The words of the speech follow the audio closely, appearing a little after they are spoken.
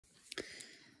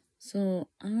So,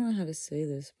 I don't know how to say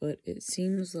this, but it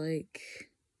seems like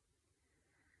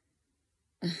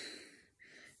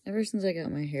ever since I got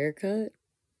my hair cut,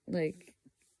 like,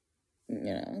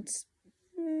 it's,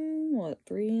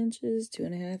 3 inches,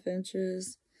 2.5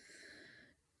 inches.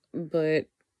 But,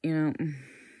 of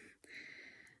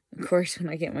course, when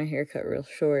I get my hair cut real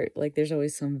short, like, there's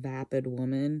always some vapid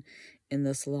woman in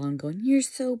the salon going, "You're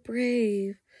so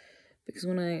brave." Because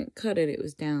when I cut it, it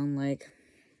was down, like,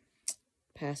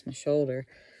 past my shoulder.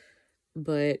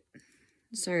 But,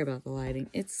 sorry about the lighting.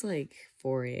 It's, like,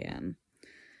 4 a.m.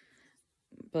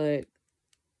 But,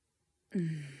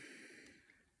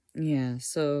 yeah,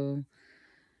 so,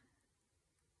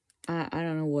 I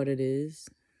don't know what it is,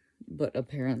 but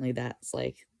apparently that's,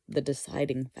 like, the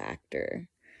deciding factor.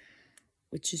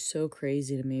 Which is so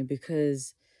crazy to me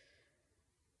because,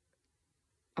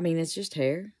 I mean, it's just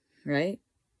hair, right?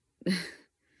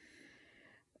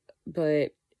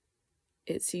 But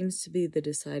it seems to be the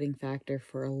deciding factor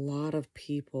for a lot of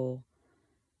people,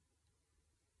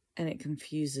 and it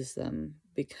confuses them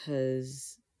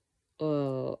because,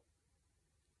 I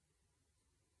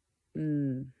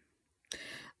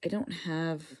don't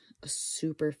have a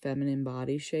super feminine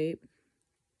body shape.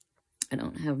 I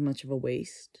don't have much of a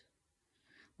waist.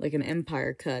 Like, an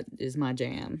empire cut is my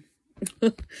jam.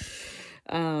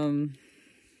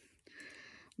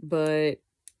 But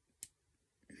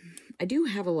I do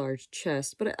have a large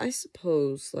chest, but I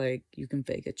suppose, like, you can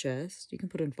fake a chest. You can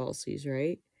put in falsies,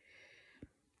 right?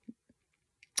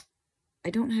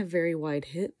 I don't have very wide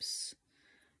hips.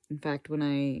 In fact, when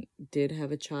I did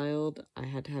have a child, I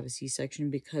had to have a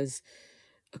C-section because,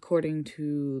 according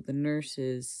to the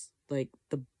nurses, like,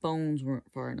 the bones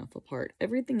weren't far enough apart.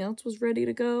 Everything else was ready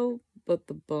to go, but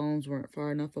the bones weren't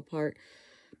far enough apart.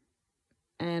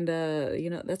 And,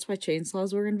 that's why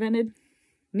chainsaws were invented.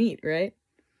 Neat, right?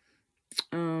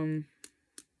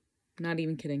 Not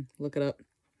even kidding. Look it up.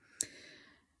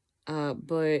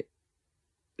 But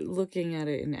looking at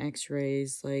it in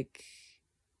x-rays, like,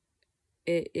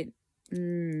 you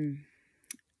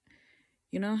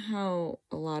know how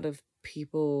a lot of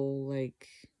people, like,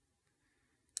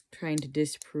 trying to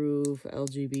disprove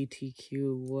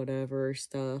LGBTQ whatever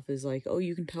stuff is like, oh,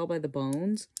 you can tell by the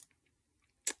bones?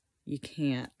 You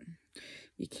can't.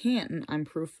 You can't, and I'm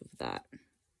proof of that.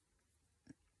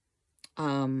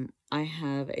 I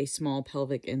have a small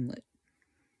pelvic inlet.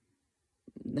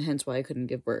 Hence why I couldn't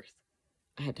give birth.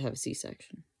 I had to have a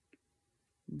C-section.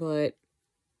 But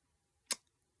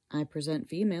I present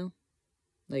female.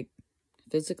 Like,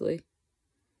 physically.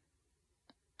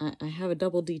 I have a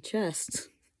double D chest.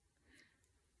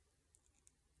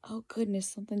 Oh, goodness,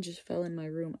 something just fell in my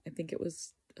room. I think it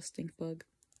was a stink bug.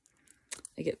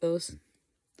 I get those.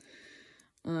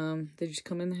 They just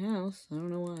come in the house. I don't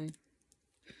know why.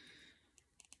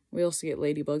 We also get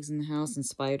ladybugs in the house and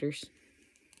spiders.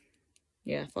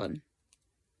 Yeah, fun.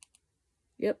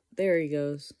 Yep, there he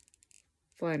goes.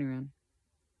 Flying around.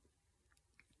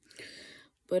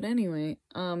 But anyway,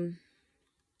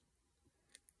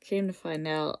 came to find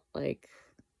out, like,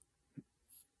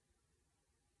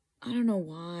 I don't know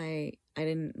why I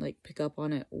didn't, like, pick up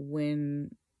on it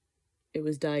when it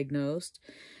was diagnosed.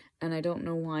 And I don't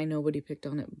know why nobody picked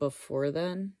on it before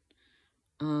then.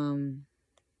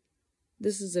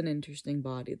 This is an interesting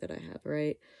body that I have,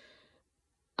 right?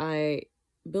 I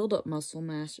build up muscle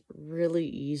mass really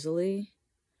easily.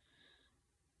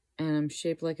 And I'm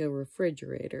shaped like a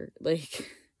refrigerator. Like,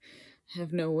 I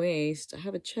have no waist. I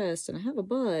have a chest and I have a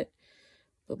butt.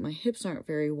 But my hips aren't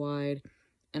very wide.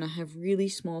 And I have really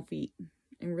small feet.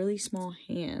 And really small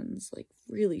hands. Like,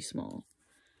 really small.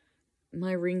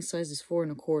 My ring size is 4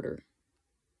 1/4.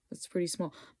 That's pretty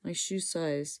small. My shoe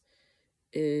size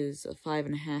is a 5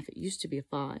 1/2. It used to be a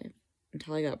 5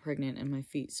 until I got pregnant and my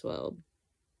feet swelled.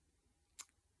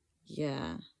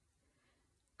 Yeah.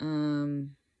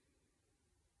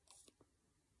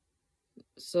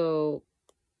 So,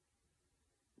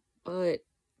 but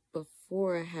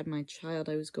before I had my child,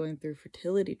 I was going through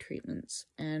fertility treatments,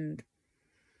 and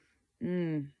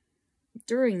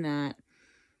during that,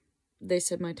 they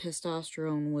said my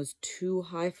testosterone was too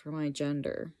high for my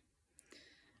gender.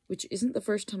 Which isn't the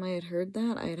first time I had heard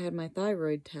that. I had had my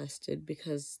thyroid tested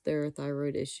because there are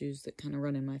thyroid issues that kind of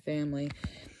run in my family.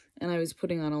 And I was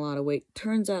putting on a lot of weight.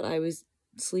 Turns out I was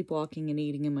sleepwalking and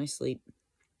eating in my sleep.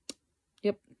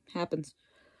 Yep, happens.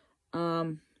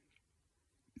 But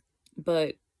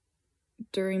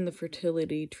during the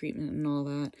fertility treatment and all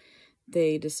that,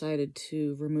 they decided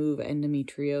to remove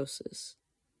endometriosis.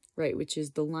 Right, which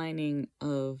is the lining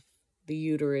of the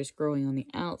uterus growing on the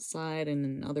outside and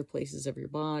in other places of your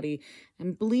body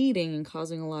and bleeding and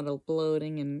causing a lot of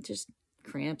bloating and just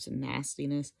cramps and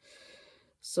nastiness.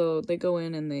 So they go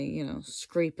in and they, you know,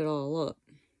 scrape it all up.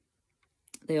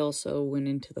 They also went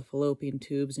into the fallopian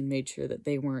tubes and made sure that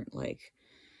they weren't, like,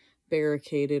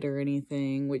 barricaded or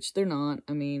anything, which they're not.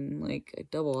 I mean, like, I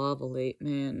double ovulate,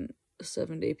 man. A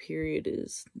 7-day period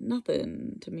is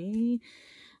nothing to me.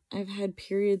 I've had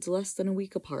periods less than a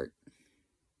week apart.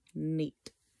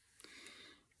 Neat.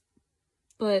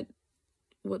 But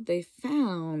what they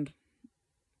found,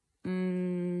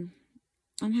 I'm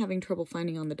having trouble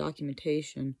finding on the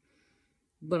documentation,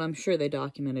 but I'm sure they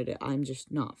documented it. I'm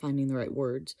just not finding the right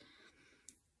words.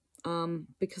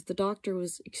 Because the doctor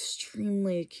was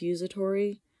extremely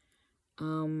accusatory.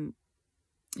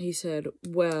 He said,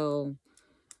 well,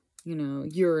 you know,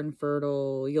 you're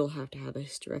infertile, you'll have to have a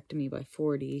hysterectomy by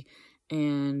 40,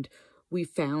 and we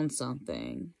found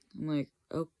something. I'm like,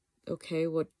 oh, okay,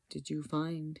 what did you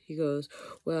find? He goes,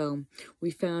 well,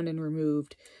 we found and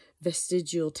removed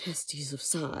vestigial testes of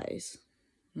size.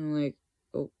 And I'm like,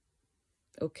 oh,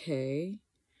 okay.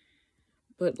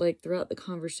 But, like, throughout the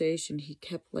conversation, he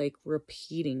kept, like,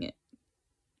 repeating it,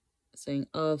 saying,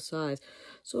 of size.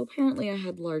 So apparently I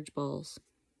had large balls,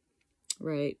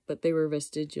 right? But they were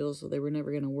vestigial, so they were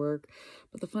never going to work.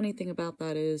 But the funny thing about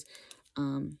that is,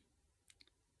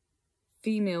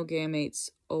 female gametes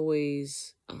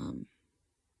always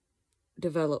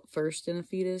develop first in a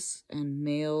fetus, and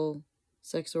male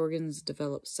sex organs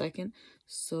develop second.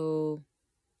 So,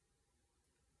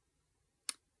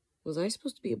 was I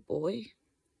supposed to be a boy?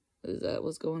 Is that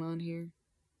what's going on here?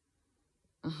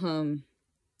 I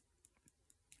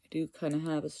do kind of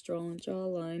have a strong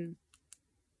jawline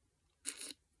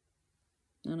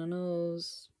and a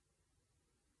nose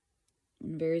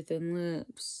and very thin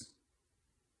lips.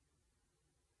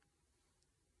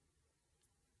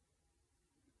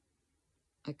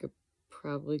 I could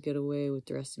probably get away with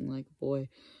dressing like a boy,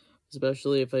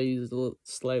 especially if I use a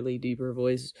slightly deeper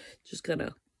voice. Just kind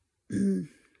of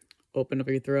open up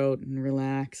your throat and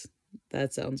relax.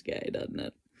 That sounds gay, doesn't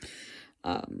it?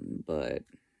 But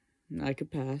I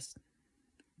could pass.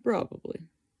 Probably.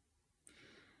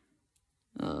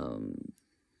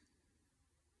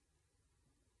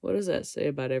 What does that say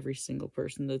about every single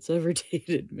person that's ever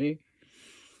dated me?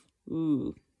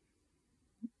 Ooh.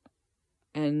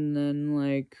 And then,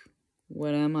 like,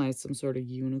 what am I, some sort of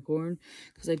unicorn?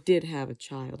 Because I did have a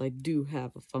child. I do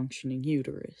have a functioning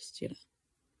uterus, you know.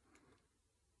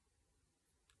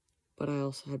 But I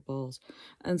also had balls.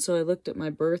 And so I looked at my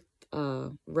birth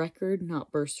record,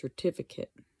 not birth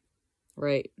certificate,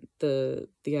 right? The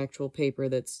actual paper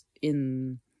that's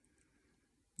in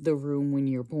the room when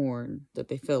you're born that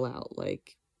they fill out,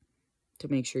 like, to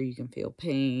make sure you can feel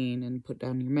pain and put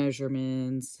down your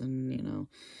measurements and, you know,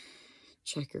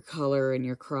 check your color and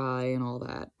your cry and all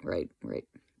that, right?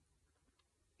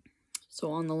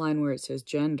 So on the line where it says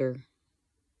gender,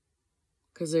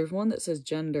 because there's one that says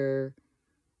gender,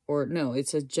 or no, it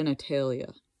says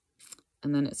genitalia,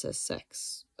 and then it says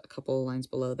sex, a couple of lines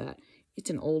below that. It's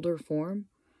an older form,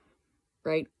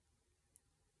 right?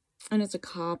 And it's a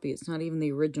copy. It's not even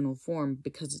the original form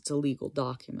because it's a legal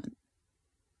document.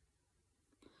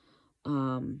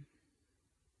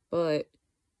 But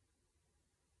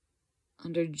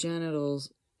under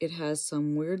genitals, it has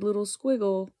some weird little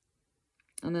squiggle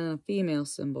and then a female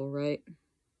symbol, right?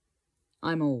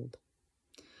 I'm old.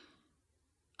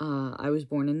 I was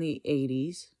born in the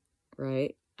 80s,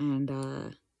 right? And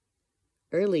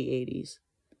early 80s.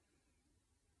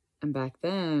 And back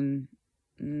then,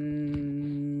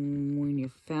 when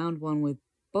you found one with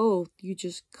both, you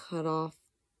just cut off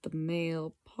the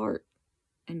male part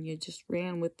and you just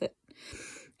ran with it.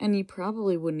 And you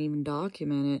probably wouldn't even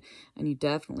document it, and you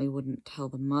definitely wouldn't tell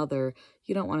the mother.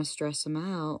 You don't want to stress them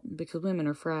out because women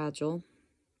are fragile.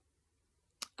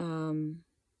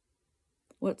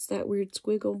 What's that weird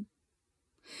squiggle?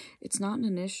 It's not an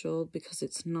initial because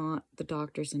it's not the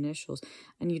doctor's initials,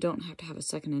 and you don't have to have a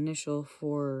second initial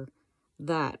for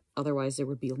that. Otherwise, there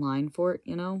would be a line for it,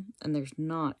 you know? And there's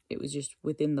not. It was just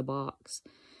within the box.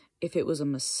 If it was a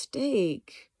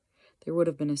mistake, there would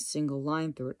have been a single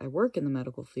line through it. I work in the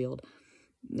medical field,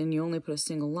 and you only put a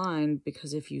single line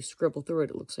because if you scribble through it,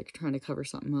 it looks like you're trying to cover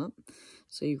something up.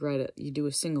 So you write it, you do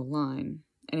a single line,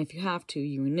 and if you have to,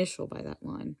 you initial by that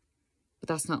line. But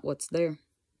that's not what's there.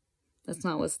 That's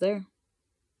not what's there.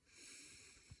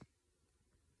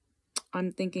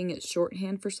 I'm thinking it's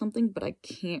shorthand for something, but I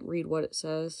can't read what it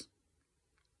says.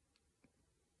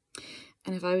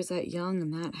 And if I was that young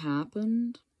and that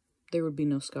happened, there would be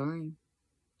no scarring.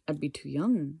 I'd be too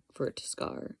young for it to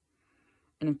scar.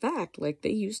 And in fact, like, they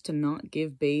used to not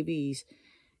give babies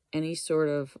any sort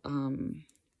of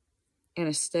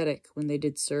anesthetic when they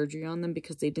did surgery on them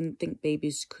because they didn't think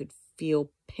babies could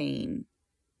feel pain.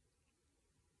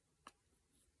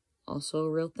 Also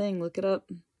a real thing. Look it up.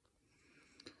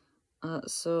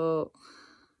 So,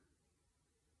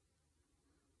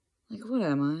 like, what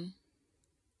am I?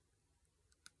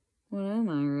 What am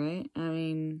I, right? I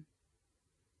mean,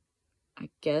 I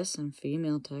guess I'm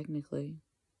female, technically.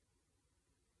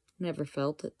 Never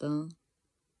felt it, though.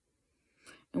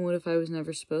 And what if I was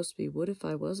never supposed to be? What if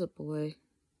I was a boy?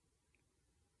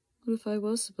 What if I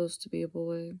was supposed to be a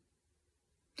boy?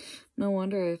 No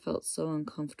wonder I felt so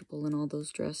uncomfortable in all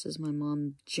those dresses my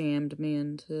mom jammed me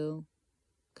into.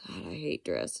 God, I hate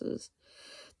dresses.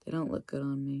 They don't look good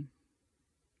on me.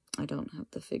 I don't have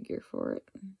the figure for it.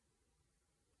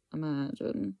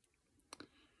 Imagine.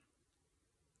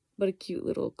 But a cute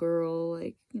little girl,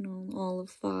 like, you know, all of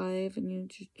 5, and you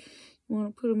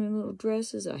want to put them in little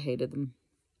dresses. I hated them.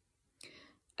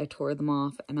 I tore them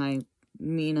off, and I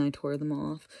tore them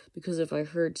off, because if I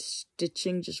heard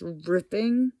stitching just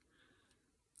ripping,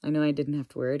 I know I didn't have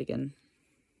to wear it again.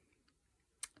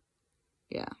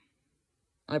 Yeah.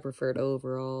 I preferred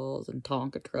overalls and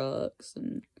Tonka trucks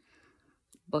and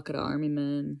bucket of army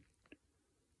men.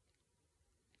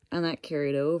 And that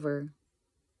carried over.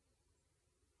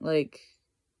 Like,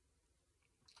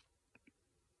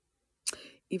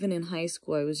 even in high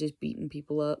school, I was just beating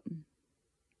people up.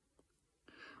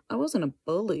 I wasn't a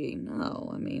bully,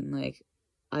 no. I mean, like,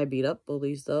 I beat up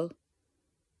bullies, though.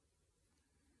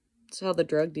 That's how the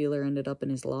drug dealer ended up in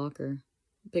his locker.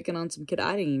 Picking on some kid.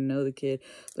 I didn't even know the kid.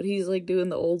 But he's, like, doing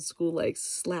the old school, like,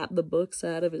 slap the books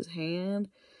out of his hand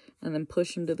and then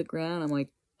push him to the ground. I'm like,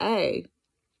 hey.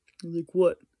 He's like,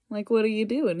 what? I'm like, what are you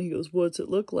doing? He goes, what's it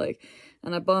look like?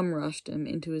 And I bum rushed him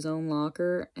into his own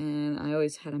locker, and I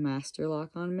always had a master lock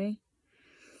on me.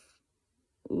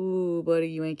 Ooh, buddy,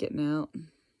 you ain't getting out.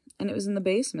 And it was in the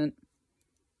basement.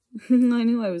 I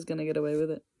knew I was gonna get away with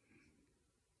it.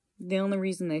 The only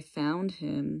reason they found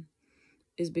him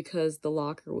is because the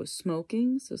locker was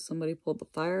smoking, so somebody pulled the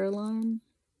fire alarm.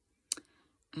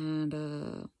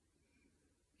 And,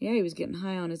 yeah, he was getting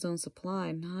high on his own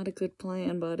supply. Not a good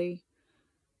plan, buddy.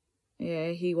 Yeah,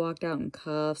 he walked out in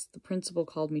cuffs. The principal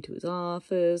called me to his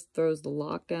office, throws the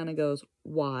lock down, and goes,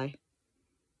 why?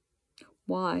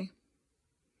 Why?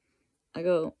 I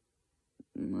go,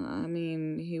 I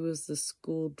mean, he was the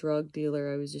school drug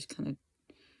dealer. I was just kind of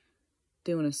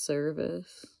doing a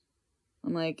service.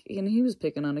 I'm like, and he was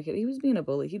picking on a kid. He was being a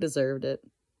bully. He deserved it.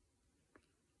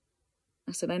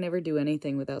 I said, I never do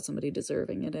anything without somebody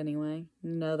deserving it anyway. You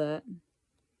know that.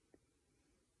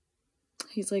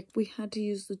 He's like, we had to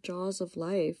use the jaws of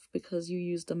life because you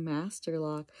used a master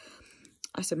lock.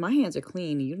 I said, my hands are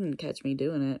clean. You didn't catch me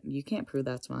doing it. You can't prove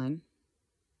that's mine.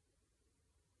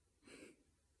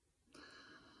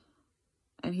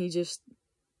 And he just,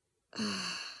 I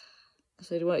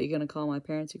said, what, you gonna call my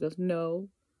parents? He goes, no.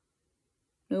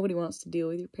 Nobody wants to deal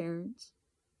with your parents.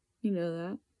 You know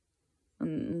that.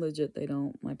 And legit, they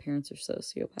don't. My parents are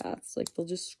sociopaths. Like, they'll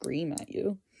just scream at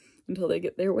you until they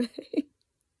get their way.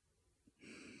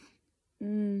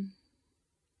 And,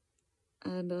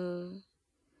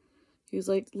 he was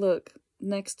like, look,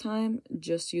 next time,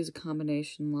 just use a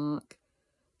combination lock.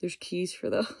 There's keys for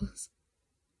those.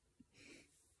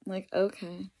 I'm like,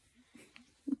 okay.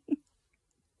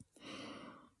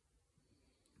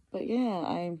 But yeah,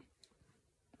 I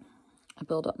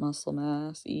build up muscle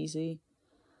mass easy.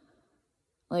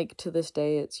 Like, to this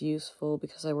day, it's useful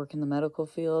because I work in the medical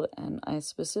field, and I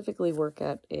specifically work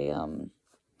at a,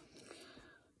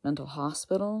 mental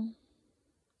hospital.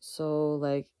 So,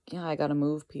 like, yeah, I gotta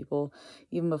move people.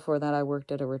 Even before that, I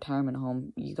worked at a retirement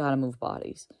home. You gotta move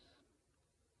bodies.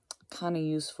 Kind of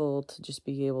useful to just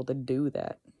be able to do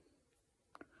that.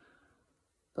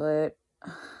 But,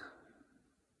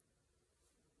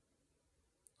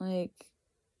 like,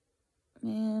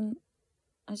 man,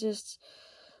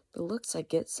 the looks I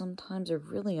get sometimes are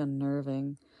really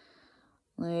unnerving.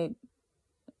 Like,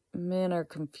 men are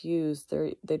confused.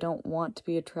 They don't want to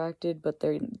be attracted, but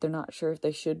they're not sure if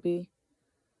they should be.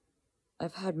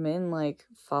 I've had men, like,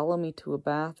 follow me to a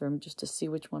bathroom just to see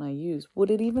which one I use. Would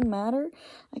it even matter?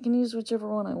 I can use whichever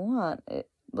one I want.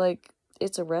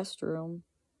 It's a restroom.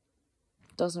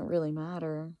 Doesn't really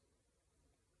matter.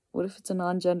 What if it's a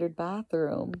non-gendered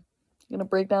bathroom? You gonna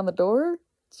break down the door?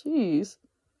 Jeez.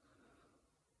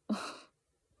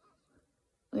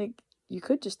 Like, you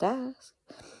could just ask.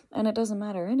 And it doesn't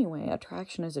matter anyway.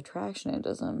 Attraction is attraction. It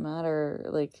doesn't matter,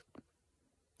 like,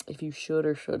 if you should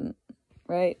or shouldn't,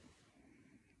 right?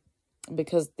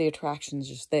 Because the attraction's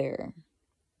just there.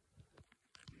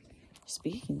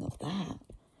 Speaking of that,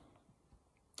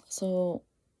 so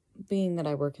being that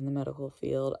I work in the medical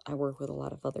field, I work with a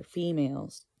lot of other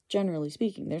females. Generally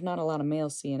speaking, there's not a lot of male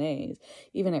CNAs.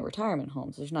 Even at retirement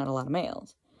homes, there's not a lot of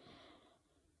males.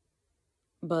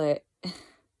 But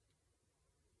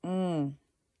the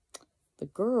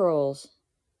girls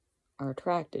are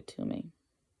attracted to me.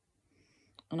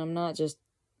 And I'm not just...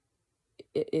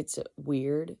 It's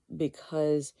weird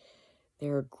because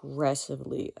they're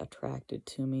aggressively attracted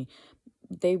to me.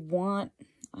 They want...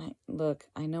 Look,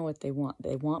 I know what they want.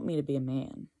 They want me to be a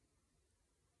man.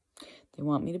 They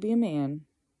want me to be a man.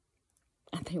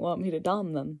 And they want me to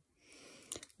dom them.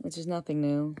 Which is nothing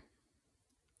new.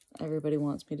 Everybody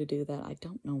wants me to do that. I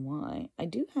don't know why. I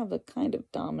do have a kind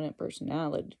of dominant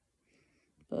personality.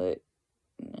 But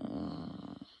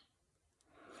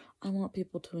I want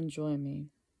people to enjoy me.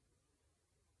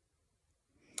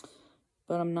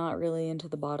 But I'm not really into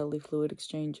the bodily fluid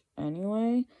exchange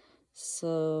anyway.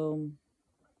 So,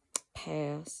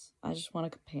 pass. I just want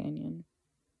a companion.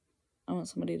 I want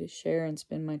somebody to share and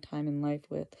spend my time in life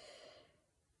with.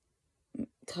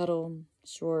 Cuddle,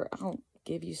 sure, I'll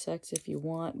give you sex if you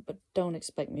want, but don't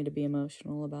expect me to be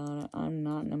emotional about it. I'm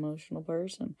not an emotional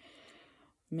person.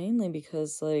 Mainly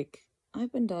because, like,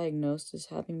 I've been diagnosed as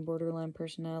having borderline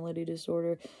personality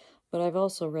disorder, but I've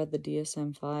also read the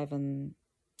DSM-5 and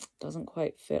it doesn't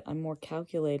quite fit. I'm more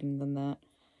calculating than that.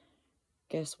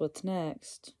 Guess what's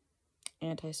next?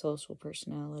 Antisocial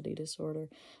personality disorder.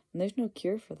 And there's no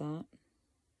cure for that.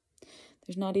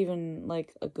 There's not even,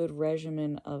 like, a good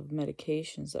regimen of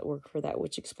medications that work for that,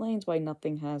 which explains why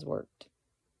nothing has worked.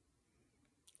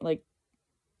 Like,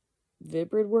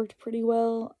 Vibrid worked pretty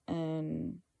well,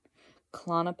 and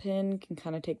Klonopin can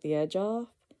kind of take the edge off,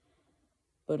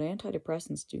 but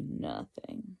antidepressants do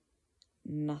nothing.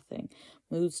 Nothing.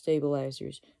 Mood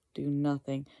stabilizers do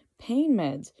nothing. Pain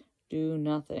meds do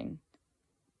nothing.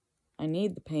 I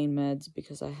need the pain meds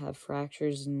because I have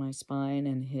fractures in my spine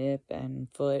and hip and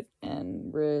foot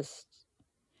and wrist.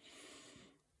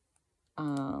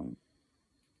 And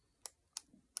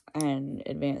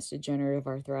advanced degenerative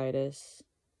arthritis.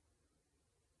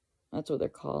 That's what they're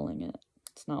calling it.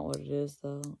 It's not what it is,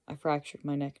 though. I fractured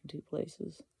my neck in 2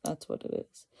 places. That's what it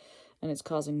is. And it's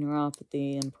causing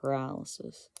neuropathy and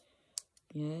paralysis.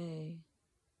 Yay.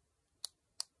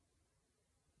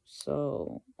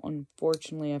 So,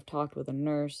 unfortunately, I've talked with a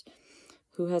nurse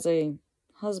who has a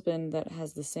husband that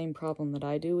has the same problem that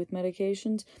I do with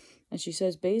medications. And she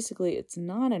says basically it's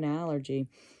not an allergy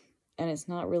and it's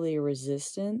not really a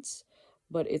resistance,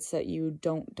 but it's that you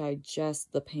don't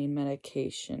digest the pain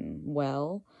medication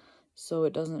well, so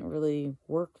it doesn't really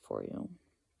work for you.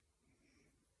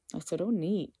 I said, oh,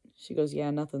 neat. She goes,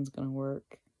 yeah, nothing's gonna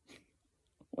work.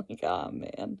 Like, ah,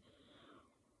 man.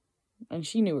 And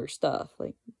she knew her stuff.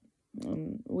 Like,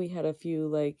 we had a few,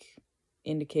 like,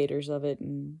 indicators of it,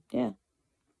 and yeah.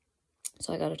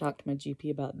 So I gotta talk to my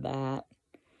GP about that.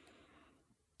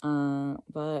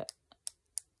 But,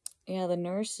 yeah, the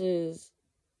nurses,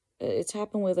 it's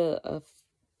happened with a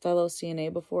fellow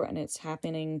CNA before, and it's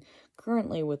happening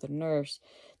currently with a nurse.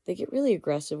 They get really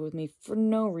aggressive with me for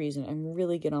no reason and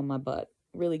really get on my butt,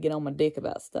 really get on my dick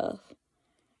about stuff.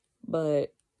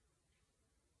 But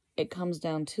it comes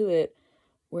down to it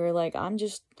where, like, I'm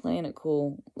just playing it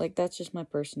cool. Like, that's just my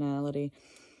personality.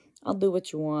 I'll do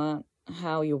what you want,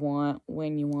 how you want,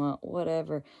 when you want,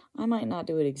 whatever. I might not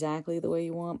do it exactly the way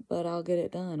you want, but I'll get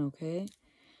it done, okay?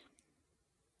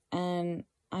 And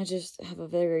I just have a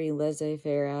very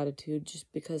laissez-faire attitude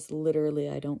just because literally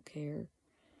I don't care.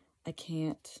 I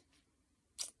can't.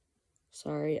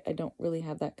 Sorry, I don't really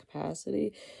have that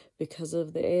capacity because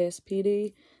of the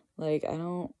ASPD. Like,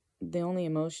 the only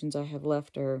emotions I have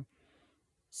left are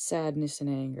sadness and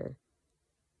anger.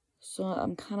 So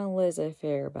I'm kind of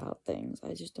laissez-faire about things.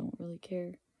 I just don't really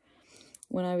care.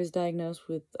 When I was diagnosed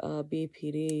with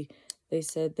BPD, they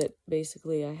said that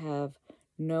basically I have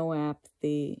no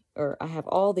apathy, or I have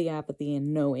all the apathy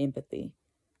and no empathy.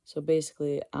 So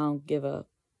basically, I don't give a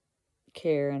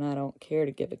care and I don't care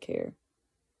to give a care.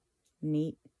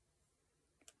 Neat.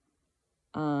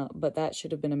 But that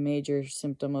should have been a major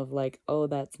symptom of, like, oh,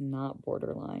 that's not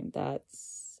borderline.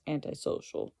 That's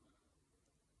antisocial.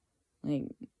 Like,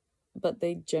 but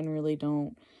they generally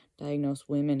don't diagnose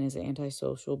women as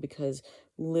antisocial because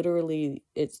literally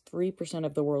it's 3%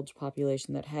 of the world's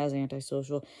population that has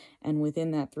antisocial, and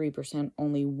within that 3%,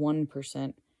 only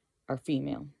 1% are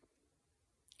female.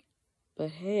 But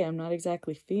hey, I'm not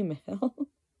exactly female.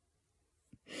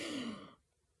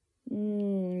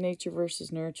 Nature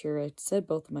versus nurture. I said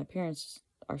both of my parents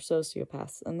are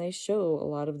sociopaths, and they show a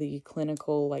lot of the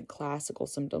clinical, like, classical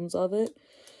symptoms of it,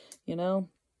 you know?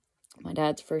 My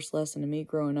dad's first lesson to me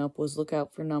growing up was look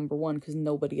out for number 1 because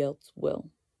nobody else will.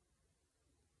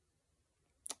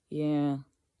 Yeah,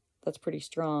 that's pretty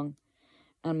strong.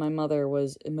 And my mother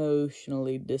was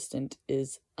emotionally distant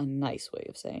is a nice way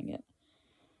of saying it.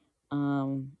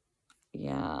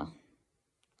 Yeah.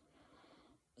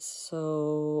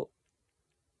 So,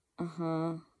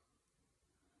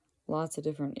 lots of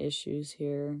different issues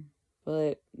here,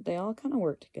 but they all kind of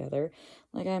work together.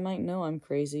 Like, I might know I'm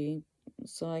crazy,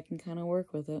 so I can kind of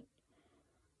work with it.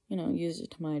 You know, use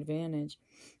it to my advantage.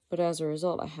 But as a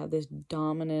result, I have this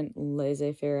dominant,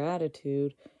 laissez-faire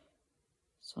attitude,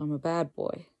 so I'm a bad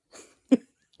boy. I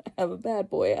have a bad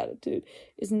boy attitude.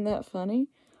 Isn't that funny?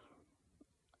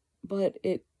 But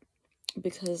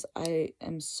because I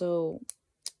am so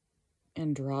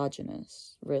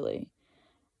androgynous, really.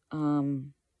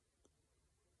 And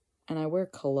I wear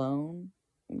cologne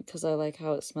because I like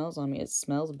how it smells on me. It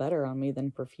smells better on me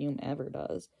than perfume ever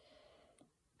does.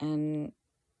 And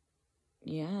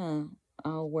yeah,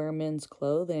 I'll wear men's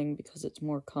clothing because it's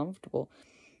more comfortable.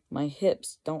 My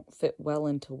hips don't fit well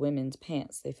into women's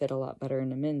pants. They fit a lot better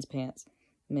into men's pants.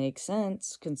 Makes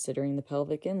sense, considering the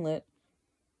pelvic inlet.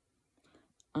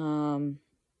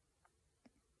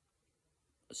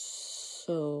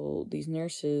 So these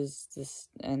nurses,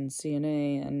 and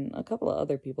CNA, and a couple of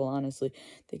other people, honestly,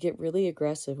 they get really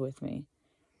aggressive with me.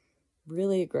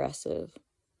 Really aggressive.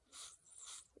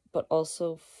 But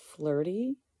also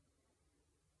flirty.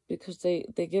 Because they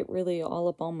get really all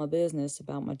up on my business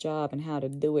about my job and how to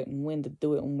do it and when to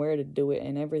do it and where to do it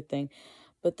and everything.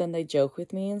 But then they joke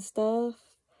with me and stuff.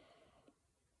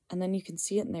 And then you can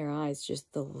see it in their eyes,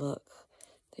 just the look.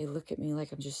 They look at me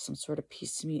like I'm just some sort of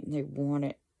piece of meat and they want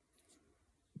it.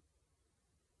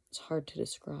 It's hard to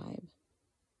describe.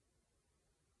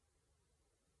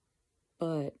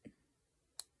 But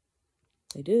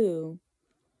they do.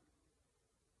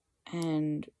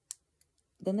 And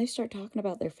then they start talking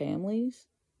about their families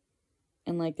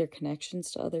and like their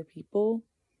connections to other people.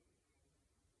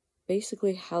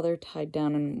 Basically how they're tied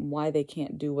down and why they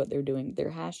can't do what they're doing.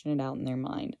 They're hashing it out in their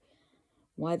mind.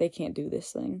 Why they can't do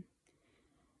this thing.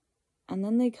 And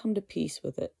then they come to peace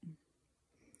with it.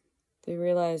 They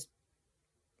realize,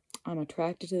 I'm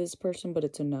attracted to this person, but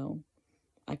it's a no.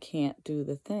 I can't do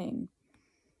the thing.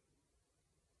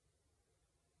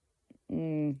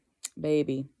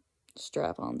 Baby,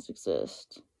 strap-ons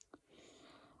exist.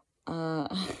 Might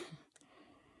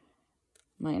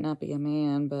not be a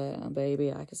man, but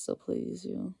baby, I can still please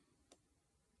you.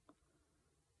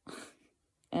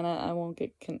 And I won't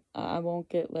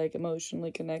get like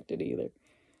emotionally connected either.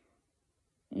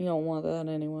 You don't want that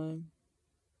anyway.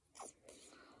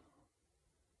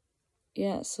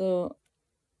 Yeah, so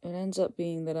it ends up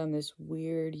being that I'm this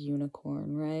weird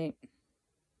unicorn, right?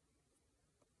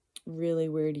 Really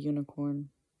weird unicorn.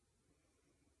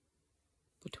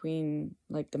 Between,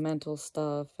 like, the mental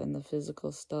stuff and the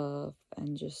physical stuff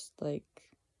and just, like,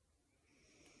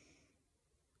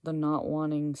 the not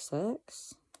wanting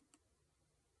sex.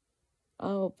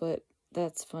 Oh, but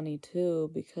that's funny, too,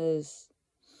 because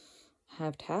I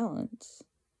have talents.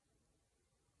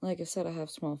 Like I said, I have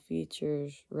small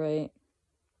features, right?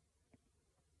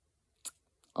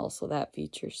 Also, that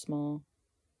feature's small.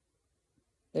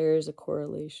 There is a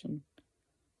correlation.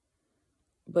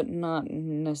 But not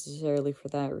necessarily for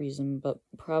that reason, but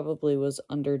probably was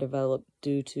underdeveloped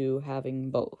due to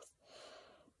having both.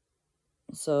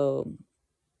 So,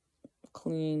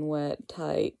 clean, wet,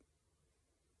 tight.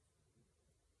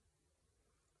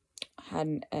 I had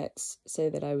an ex say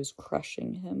that I was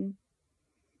crushing him.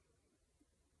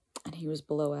 And he was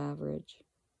below average.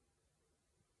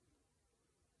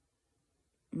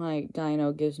 My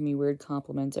gyno gives me weird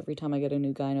compliments. Every time I get a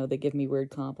new gyno, they give me weird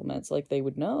compliments. Like, they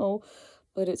would know,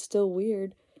 but it's still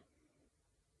weird.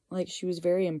 Like, she was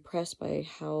very impressed by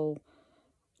how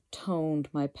toned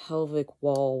my pelvic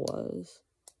wall was.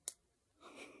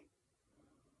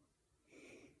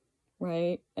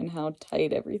 Right? And how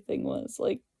tight everything was.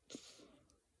 Like,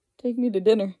 take me to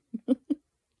dinner. Can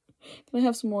I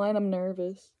have some wine? I'm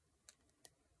nervous.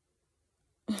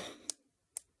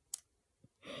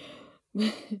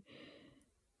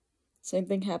 Same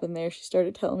thing happened there. She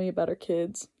started telling me about her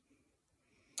kids.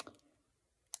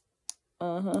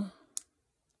 Like,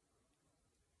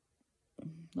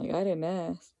 I didn't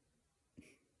ask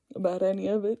about any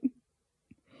of it.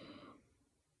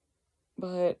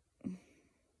 But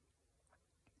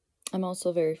I'm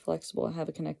also very flexible. I have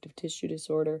a connective tissue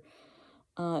disorder.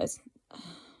 I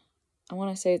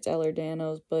want to say it's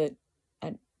Ehlers-Danlos, but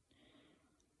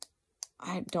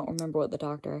I don't remember what the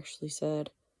doctor actually said.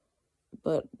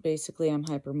 But basically, I'm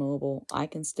hypermobile. I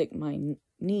can stick my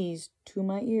knees to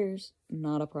my ears,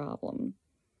 not a problem.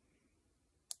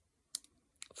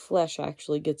 Flesh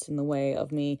actually gets in the way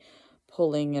of me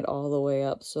pulling it all the way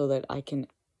up so that I can,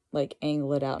 like,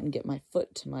 angle it out and get my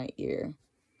foot to my ear.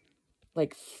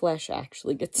 Like, flesh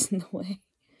actually gets in the way.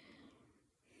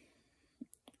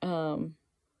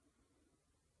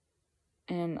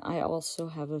 And I also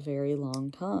have a very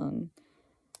long tongue.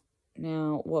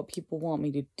 Now, what people want me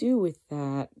to do with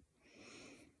that,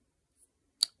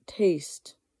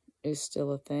 taste is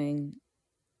still a thing.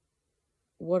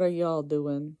 What are y'all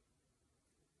doing?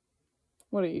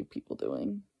 What are you people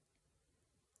doing?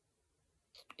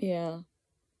 Yeah.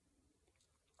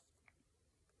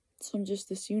 So I'm just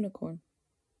this unicorn.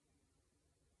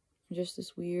 I'm just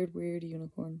this weird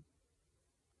unicorn.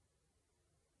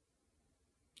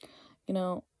 You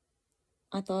know,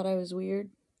 I thought I was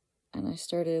weird, and I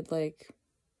started, like,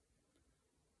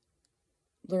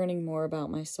 learning more about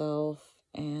myself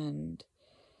and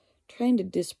trying to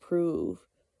disprove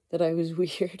that I was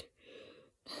weird.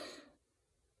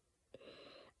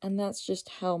 And that's just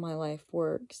how my life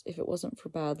works. If it wasn't for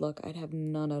bad luck, I'd have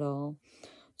none at all.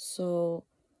 So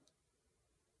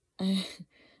I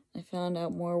found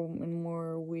out more and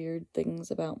more weird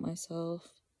things about myself.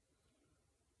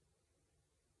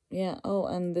 Yeah, oh,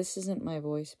 and this isn't my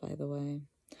voice, by the way.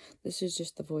 This is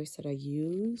just the voice that I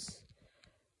use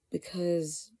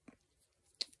because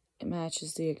it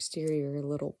matches the exterior a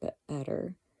little bit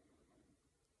better.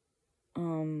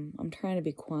 I'm trying to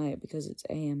be quiet because it's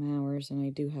AM hours and I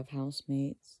do have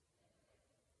housemates.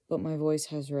 But my voice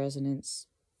has resonance,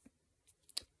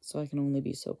 so I can only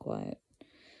be so quiet.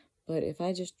 But if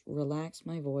I just relax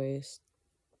my voice,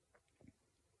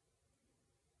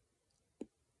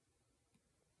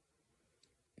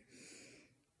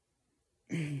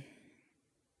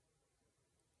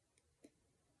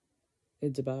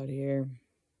 it's about here.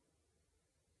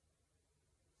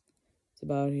 It's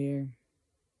about here.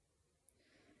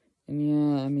 And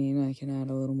yeah, I mean, I can add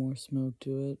a little more smoke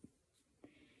to it.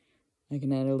 I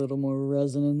can add a little more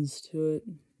resonance to it.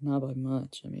 Not by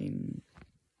much. I mean,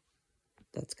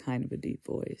 that's kind of a deep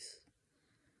voice.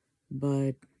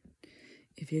 But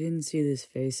if you didn't see this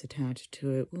face attached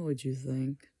to it, what would you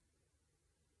think?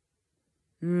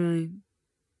 Right.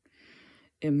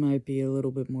 It might be a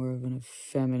little bit more of an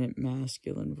effeminate,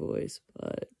 masculine voice,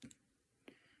 but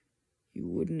you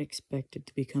wouldn't expect it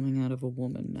to be coming out of a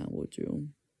woman now, would you?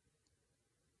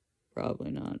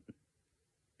 Probably not.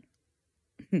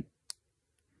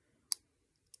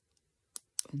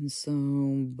 And so,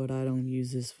 but I don't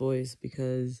use this voice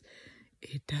because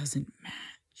it doesn't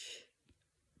match.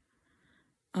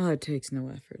 Oh, it takes no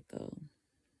effort, though.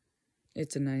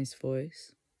 It's a nice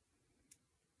voice.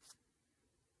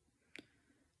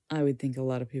 I would think a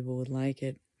lot of people would like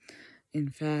it. In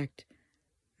fact,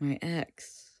 my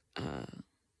ex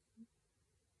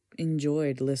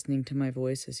enjoyed listening to my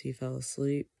voice as he fell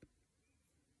asleep.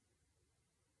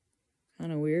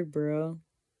 Kind of weird, bro.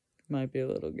 Might be a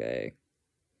little gay.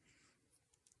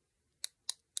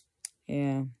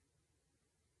 Yeah.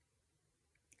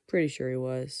 Pretty sure he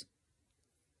was.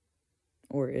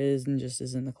 Or is and just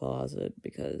is in the closet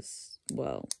because,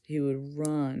 well, he would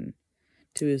run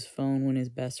to his phone when his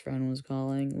best friend was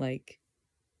calling like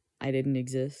I didn't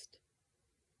exist.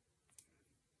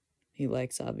 He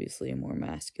likes, obviously, a more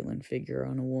masculine figure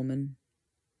on a woman.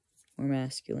 More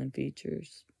masculine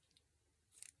features.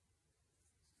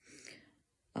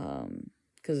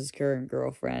 Because his current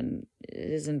girlfriend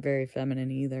isn't very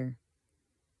feminine either.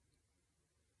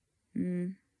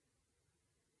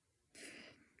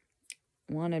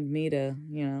 Wanted me to,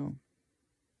 you know,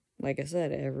 like I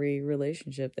said, every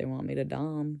relationship they want me to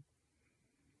dom.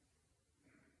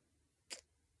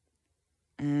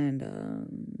 And,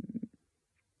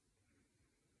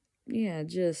 yeah,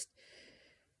 just,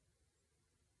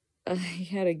 he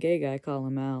had a gay guy call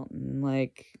him out and,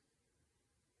 like,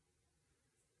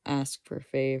 ask for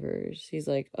favors. He's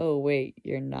like, oh, wait,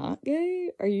 you're not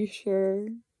gay? Are you sure?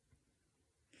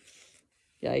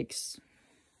 Yikes.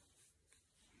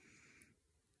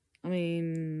 I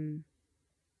mean,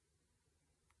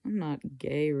 I'm not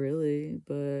gay, really,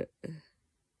 but,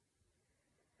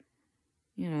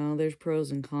 you know, there's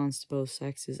pros and cons to both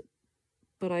sexes.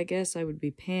 But I guess I would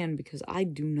be pan because I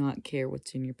do not care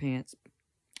what's in your pants.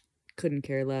 Couldn't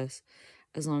care less.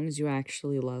 As long as you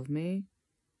actually love me,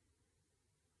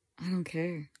 I don't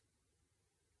care.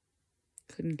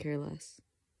 Couldn't care less.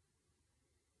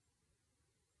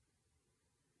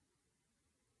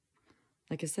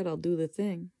 Like I said, I'll do the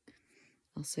thing.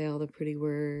 I'll say all the pretty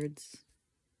words.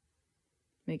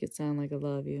 Make it sound like I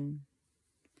love you.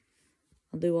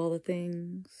 I'll do all the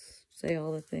things. Say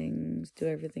all the things. Do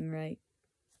everything right.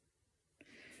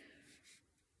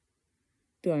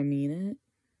 Do I mean it?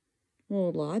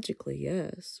 Well, logically,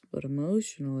 yes. But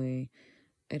emotionally,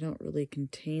 I don't really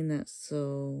contain that,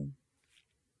 so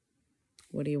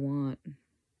what do you want?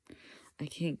 I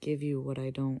can't give you what I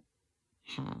don't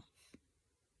have.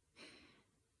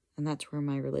 And that's where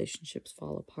my relationships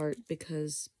fall apart,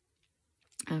 because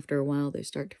after a while they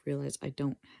start to realize I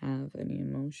don't have any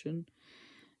emotion.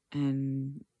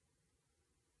 And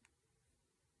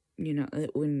you know,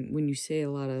 when you say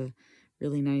a lot of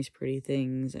really nice, pretty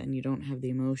things and you don't have the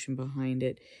emotion behind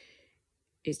it,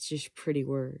 it's just pretty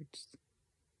words.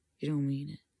 You don't mean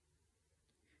it.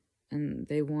 And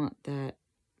they want that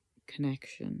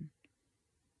connection.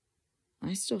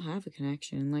 I still have a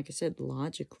connection, and like I said,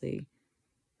 logically,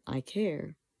 I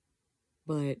care.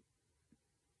 But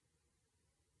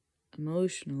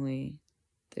emotionally,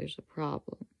 there's a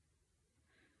problem.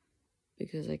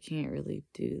 Because I can't really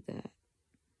do that.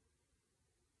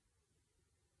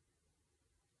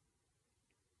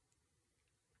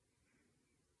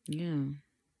 Yeah.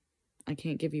 I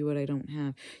can't give you what I don't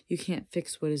have. You can't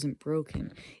fix what isn't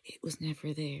broken. It was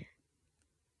never there.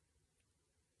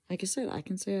 Like I said, I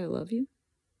can say I love you.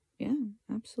 Yeah,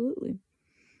 absolutely.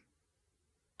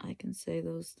 I can say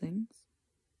those things.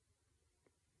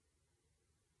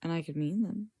 And I could mean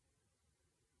them.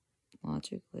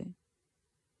 Logically.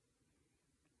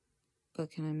 But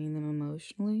can I mean them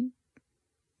emotionally?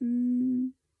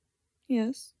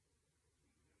 Yes.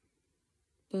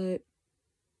 But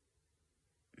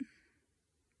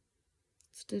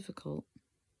it's difficult.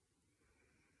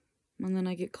 And then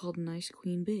I get called a nice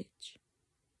queen bitch.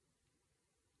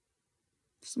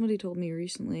 Somebody told me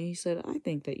recently, he said, I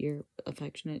think that you're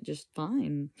affectionate just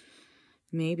fine.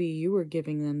 Maybe you were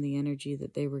giving them the energy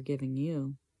that they were giving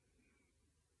you.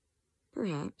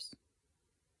 Perhaps.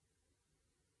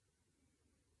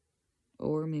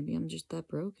 Or maybe I'm just that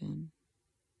broken.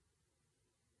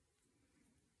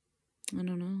 I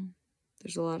don't know.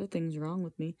 There's a lot of things wrong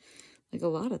with me. Like, a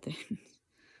lot of things.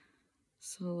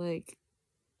 So, like,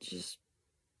 just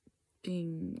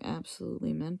being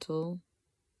absolutely mental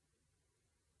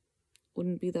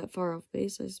wouldn't be that far off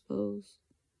base, I suppose.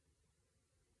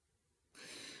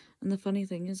 And the funny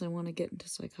thing is, I want to get into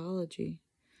psychology.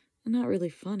 And not really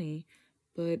funny,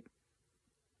 but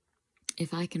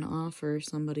if I can offer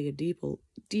somebody a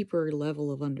deeper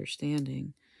level of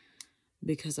understanding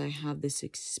because I have this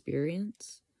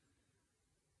experience,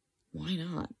 why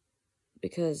not?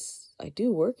 Because I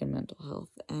do work in mental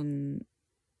health, and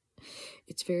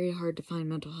it's very hard to find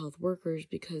mental health workers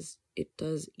because it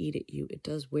does eat at you. It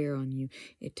does wear on you.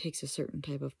 It takes a certain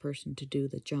type of person to do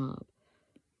the job.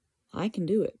 I can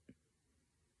do it.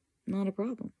 Not a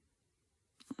problem.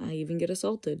 I even get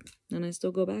assaulted, and I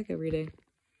still go back every day.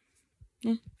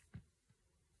 Yeah.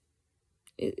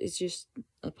 It's just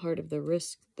a part of the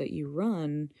risk that you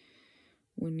run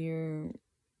when you're,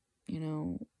 you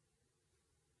know,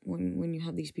 when you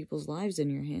have these people's lives in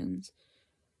your hands.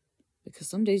 Because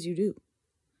some days you do.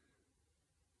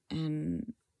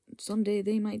 And someday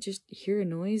they might just hear a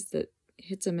noise that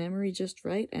hits a memory just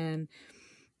right, and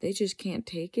they just can't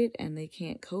take it, and they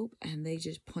can't cope, and they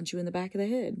just punch you in the back of the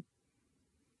head.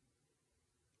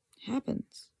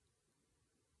 Happens.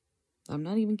 I'm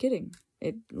not even kidding.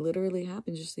 It literally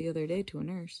happened just the other day to a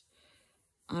nurse.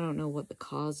 I don't know what the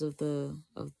cause of the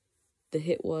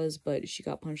hit was, but she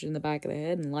got punched in the back of the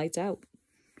head and lights out.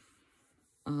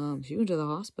 She went to the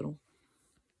hospital.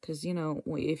 Because, you know,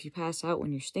 if you pass out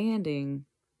when you're standing,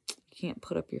 you can't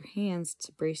put up your hands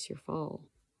to brace your fall.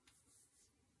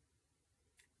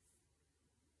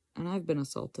 And I've been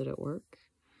assaulted at work.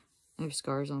 I have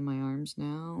scars on my arms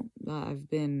now. I've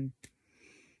been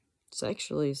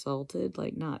sexually assaulted,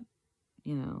 like not,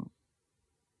 you know,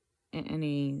 in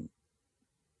any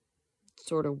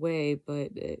sort of way,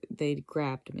 but they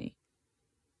grabbed me.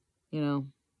 You know,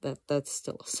 that's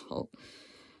still assault.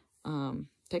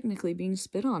 Technically being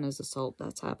spit on is assault.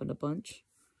 That's happened a bunch.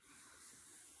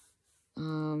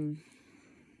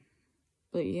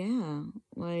 But yeah,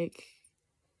 like,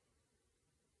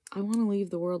 I want to leave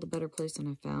the world a better place than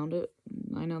I found it.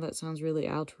 I know that sounds really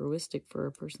altruistic for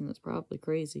a person that's probably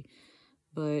crazy,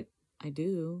 but I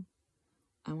do.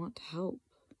 I want to help.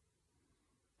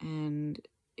 And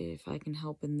if I can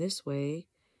help in this way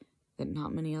that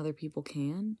not many other people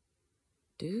can,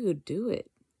 dude, do it.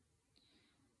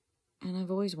 And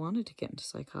I've always wanted to get into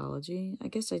psychology. I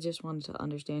guess I just wanted to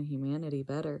understand humanity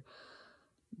better.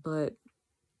 But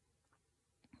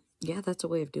yeah, that's a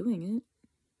way of doing it.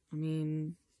 I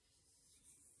mean,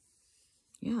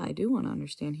 yeah, I do want to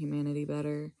understand humanity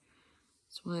better.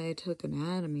 That's why I took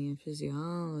anatomy and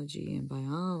physiology and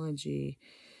biology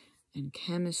and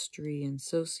chemistry and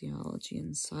sociology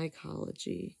and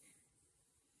psychology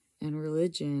and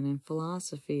religion and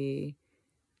philosophy.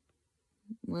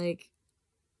 Like,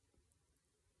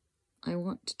 I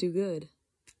want to do good.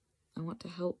 I want to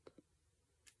help.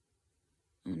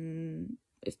 And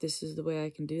if this is the way I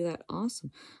can do that,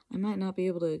 awesome. I might not be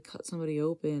able to cut somebody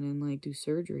open and, like, do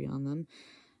surgery on them,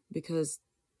 because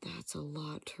that's a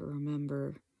lot to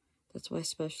remember. That's why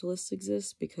specialists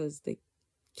exist, because they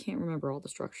can't remember all the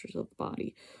structures of the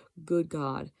body. Good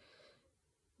God.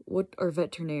 What are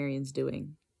veterinarians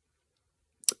doing?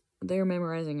 They're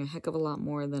memorizing a heck of a lot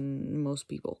more than most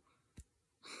people.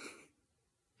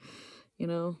 You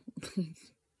know?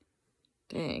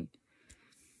 Dang.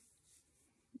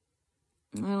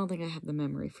 I don't think I have the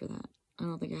memory for that. I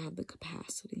don't think I have the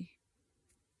capacity.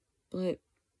 But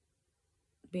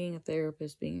being a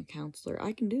therapist, being a counselor,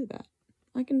 I can do that.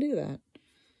 I can do that.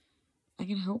 I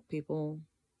can help people.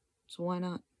 So why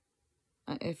not?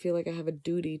 I feel like I have a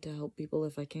duty to help people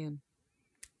if I can.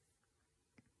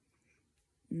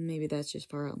 Maybe that's just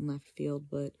far out in left field,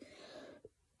 but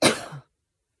I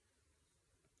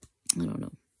don't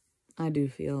know. I do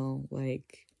feel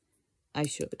like I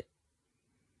should.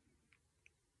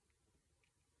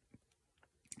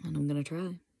 And I'm gonna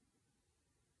try.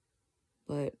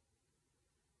 But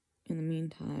in the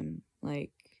meantime,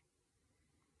 like,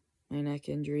 my neck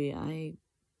injury, I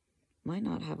might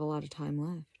not have a lot of time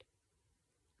left.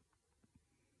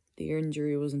 The ear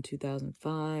injury was in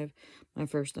 2005. My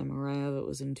first MRI of it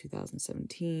was in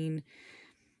 2017.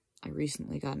 I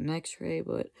recently got an x-ray,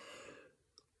 but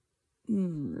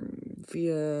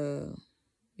via,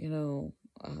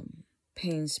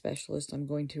 pain specialist, I'm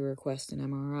going to request an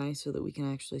MRI so that we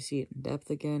can actually see it in depth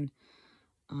again.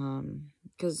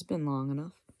 Because it's been long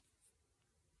enough.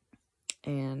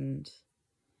 And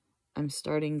I'm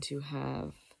starting to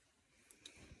have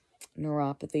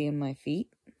neuropathy in my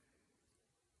feet.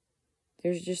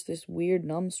 There's just this weird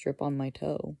numb strip on my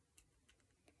toe.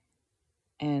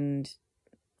 And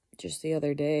just the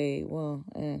other day,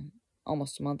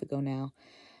 almost a month ago now,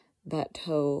 that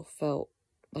toe felt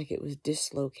like it was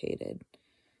dislocated.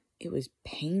 It was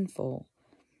painful.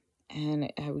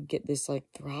 And I would get this, like,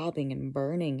 throbbing and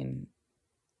burning and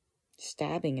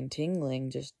stabbing and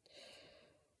tingling. Just,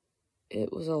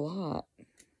 it was a lot.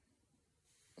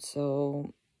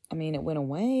 So, I mean, it went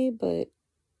away, but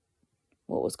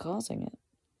what was causing it?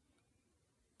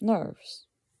 Nerves.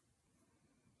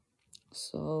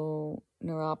 So,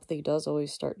 neuropathy does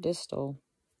always start distal,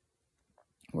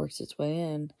 works its way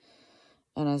in,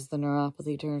 and as the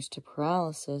neuropathy turns to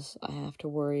paralysis, I have to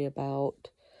worry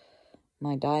about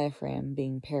my diaphragm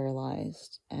being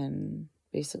paralyzed and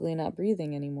basically not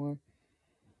breathing anymore.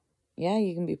 Yeah,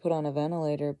 you can be put on a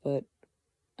ventilator, but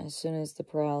as soon as the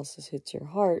paralysis hits your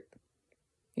heart,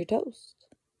 you're toast.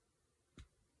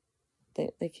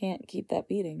 They can't keep that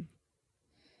beating.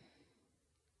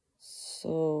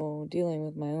 So, dealing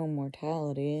with my own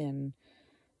mortality and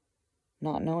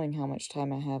not knowing how much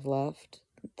time I have left,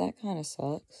 that kind of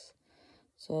sucks.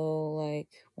 So, like,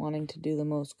 wanting to do the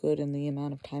most good in the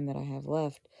amount of time that I have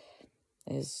left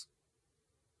is,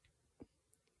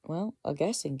 well, a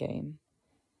guessing game.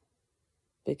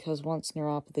 Because once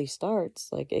neuropathy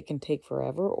starts, like, it can take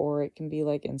forever or it can be,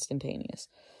 like, instantaneous.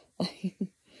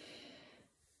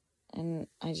 And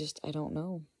I don't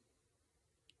know.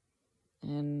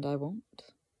 And I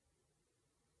won't.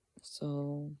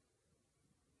 So,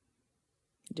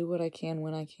 do what I can,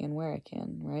 when I can, where I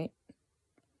can, right?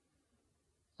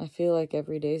 I feel like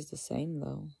every day's the same,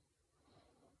 though.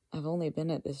 I've only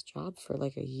been at this job for,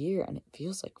 like, a year, and it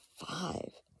feels like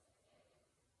 5.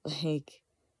 Like,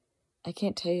 I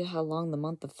can't tell you how long the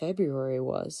month of February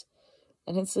was.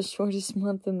 And it's the shortest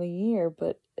month in the year,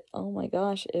 but, oh my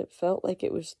gosh, it felt like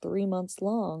it was 3 months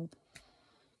long.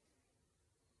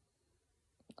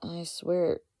 I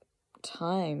swear,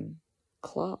 time,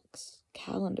 clocks,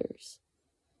 calendars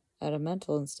at a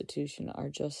mental institution are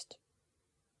just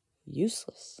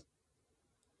useless.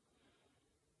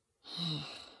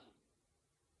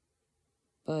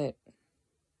 But,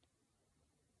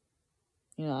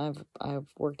 I've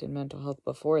worked in mental health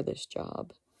before this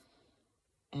job.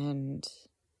 And,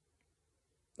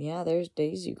 yeah, there's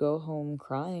days you go home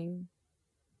crying.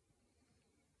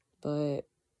 But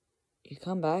you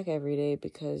come back every day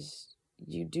because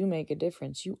you do make a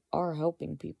difference. You are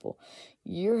helping people.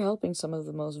 You're helping some of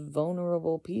the most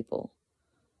vulnerable people.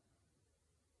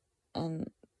 And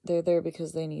they're there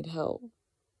because they need help.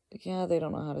 Yeah, they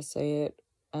don't know how to say it,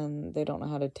 and they don't know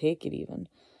how to take it even.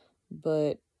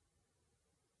 But,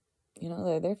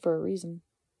 they're there for a reason.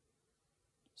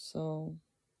 So,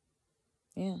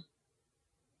 yeah.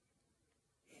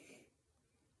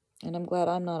 And I'm glad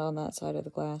I'm not on that side of the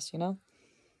glass,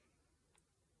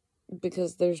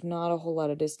 Because there's not a whole lot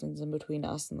of distance in between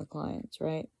us and the clients,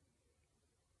 right?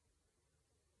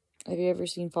 Have you ever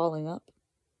seen Falling Up?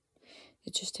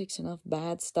 It just takes enough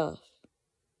bad stuff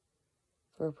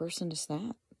for a person to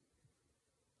snap.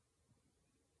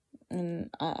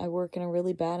 And I work in a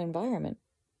really bad environment.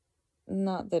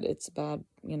 Not that it's bad,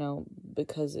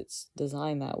 because it's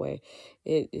designed that way.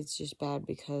 It's just bad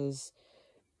because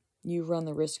you run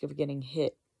the risk of getting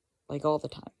hit, like, all the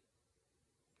time.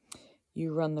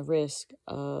 You run the risk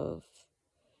of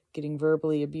getting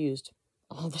verbally abused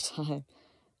all the time.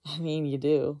 I mean, you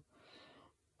do.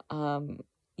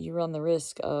 You run the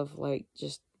risk of, like,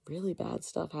 just really bad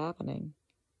stuff happening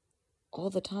all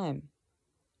the time.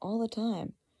 All the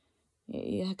time.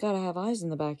 You gotta have eyes in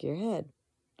the back of your head.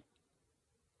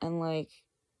 And, like,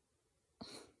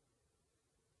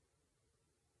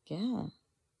 yeah,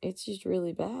 it's just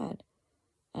really bad.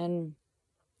 And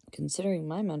considering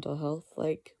my mental health,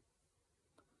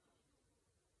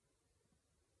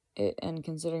 and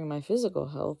considering my physical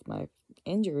health, my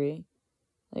injury,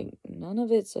 none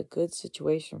of it's a good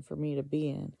situation for me to be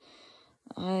in.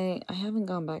 I haven't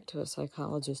gone back to a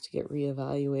psychologist to get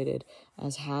reevaluated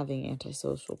as having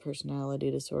antisocial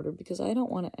personality disorder because I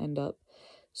don't want to end up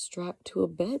strapped to a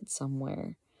bed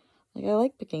somewhere. I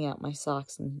like picking out my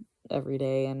socks every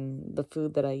day and the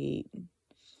food that I eat.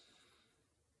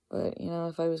 But,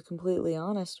 if I was completely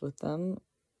honest with them,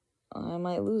 I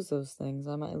might lose those things.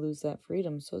 I might lose that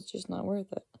freedom, so it's just not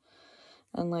worth it.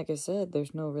 And like I said,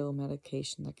 there's no real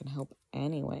medication that can help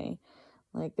anyway.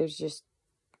 There's just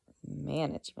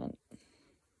management.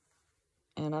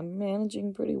 And I'm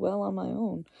managing pretty well on my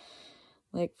own.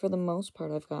 For the most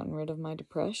part, I've gotten rid of my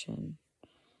depression,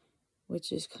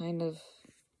 which is kind of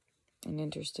an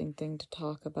interesting thing to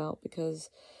talk about because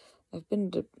I've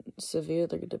been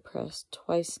severely depressed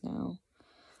twice now.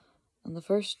 And the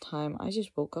first time, I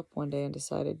just woke up one day and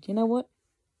decided, you know what?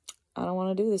 I don't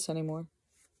want to do this anymore.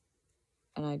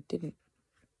 And I didn't.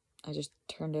 I just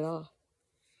turned it off.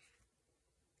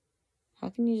 How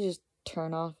can you just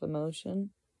turn off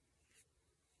emotion?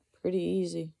 Pretty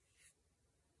easy.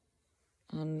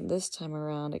 And this time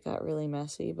around, it got really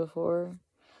messy before.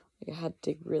 I had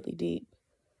to dig really deep.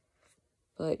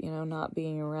 But, not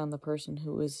being around the person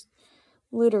who was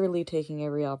literally taking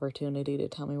every opportunity to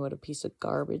tell me what a piece of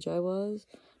garbage I was,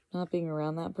 not being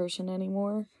around that person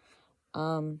anymore,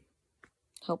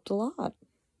 helped a lot.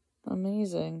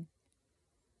 Amazing.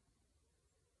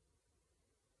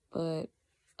 But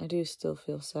I do still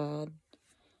feel sad.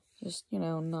 Just,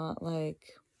 not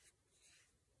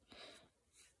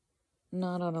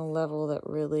on a level that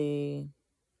really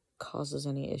causes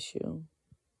any issue.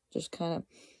 Just kind of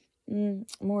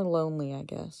more lonely, I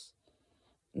guess.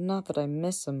 Not that I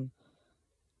miss him.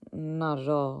 Not at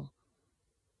all.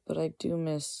 But I do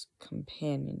miss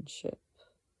companionship.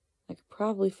 I could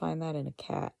probably find that in a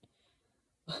cat.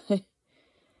 But,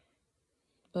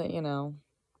 I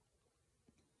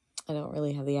don't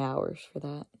really have the hours for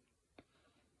that.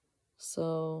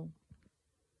 So,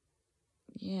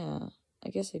 yeah, I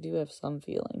guess I do have some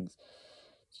feelings.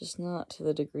 Just not to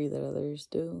the degree that others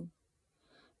do.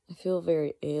 I feel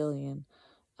very alien.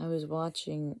 I was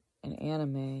watching an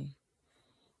anime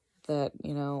that,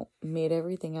 made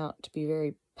everything out to be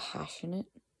very passionate.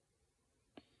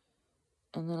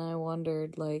 And then I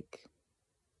wondered,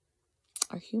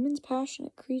 are humans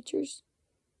passionate creatures?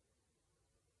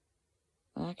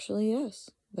 Actually, yes,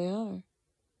 they are.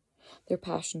 Their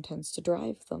passion tends to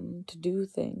drive them to do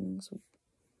things,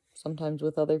 sometimes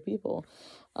with other people.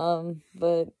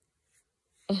 But,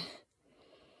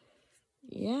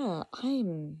 yeah,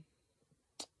 I'm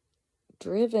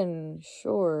driven,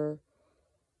 sure,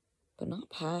 but not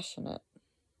passionate.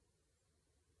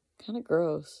 Kind of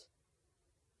gross.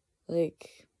 I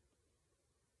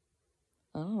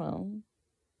don't know.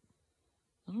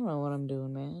 I don't know what I'm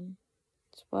doing, man.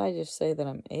 That's why I just say that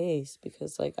I'm ace,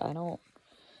 because, I don't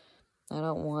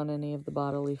want any of the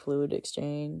bodily fluid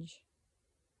exchange.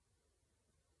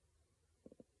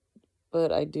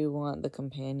 But I do want the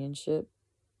companionship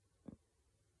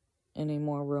in a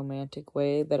more romantic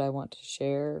way that I want to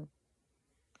share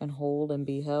and hold and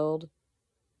be held.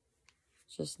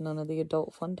 Just none of the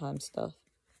adult fun time stuff.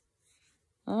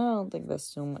 I don't think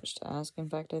that's too much to ask. In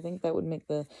fact, I think that would make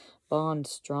the bond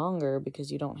stronger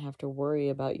because you don't have to worry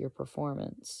about your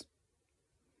performance.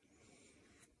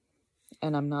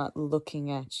 And I'm not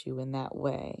looking at you in that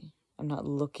way. I'm not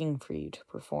looking for you to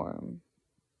perform.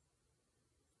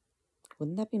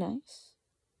 Wouldn't that be nice?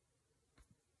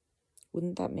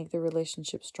 Wouldn't that make the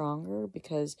relationship stronger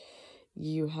because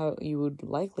you would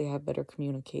likely have better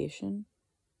communication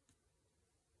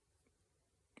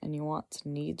and your wants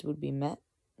and needs would be met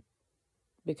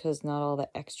because not all the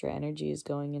extra energy is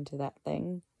going into that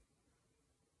thing?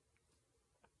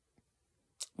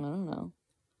 I don't know.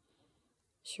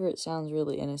 Sure, it sounds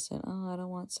really innocent. Oh, I don't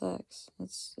want sex.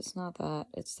 It's not that.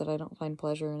 It's that I don't find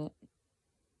pleasure in it.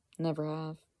 Never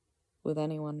have. With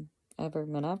anyone. Ever.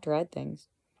 And I've tried things.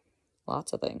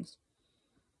 Lots of things.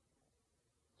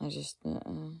 I just,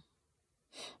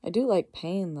 I do like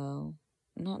pain, though.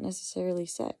 Not necessarily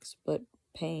sex, but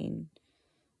pain.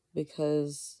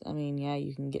 Because, I mean, yeah,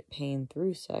 you can get pain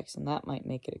through sex, and that might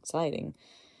make it exciting.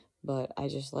 But I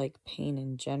just like pain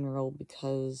in general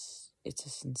because it's a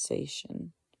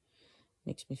sensation.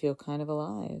 Makes me feel kind of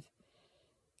alive.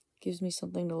 Gives me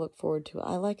something to look forward to.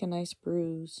 I like a nice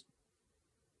bruise.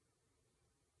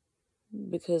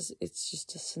 Because it's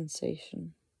just a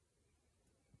sensation.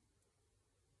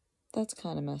 That's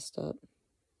kind of messed up.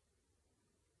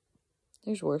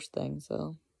 There's worse things,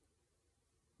 though.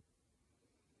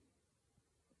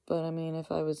 But, I mean,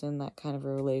 if I was in that kind of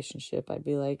a relationship, I'd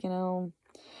be like,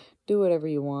 do whatever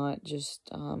you want. Just,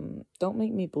 don't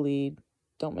make me bleed.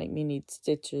 Don't make me need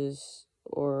stitches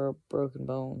or broken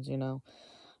bones,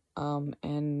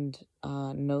 And,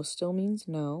 no still means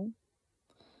no.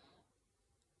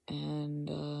 And,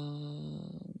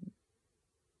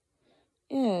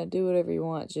 yeah, do whatever you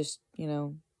want. Just,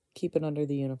 keep it under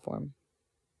the uniform.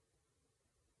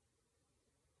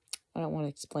 I don't want to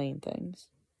explain things.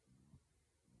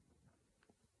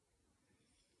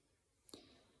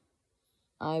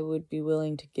 I would be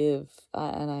willing to give,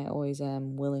 and I always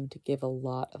am willing to give a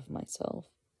lot of myself.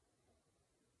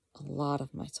 A lot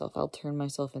of myself. I'll turn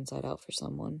myself inside out for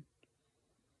someone.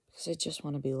 Because I just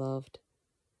want to be loved.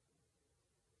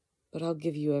 But I'll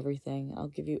give you everything. I'll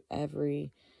give you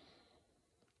every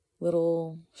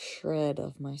little shred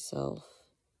of myself.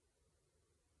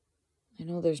 I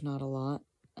know there's not a lot,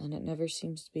 and it never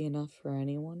seems to be enough for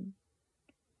anyone.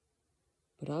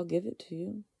 But I'll give it to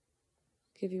you.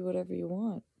 I'll give you whatever you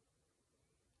want.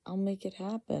 I'll make it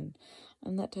happen.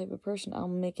 I'm that type of person. I'll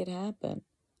make it happen.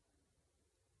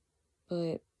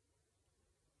 But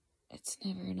it's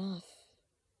never enough.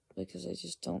 Because I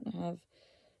just don't have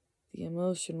the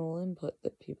emotional input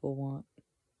that people want.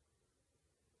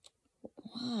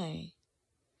 Why?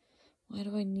 Why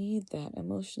do I need that?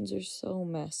 Emotions are so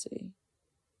messy.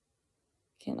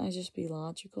 Can't I just be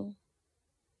logical?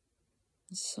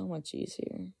 It's so much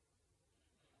easier.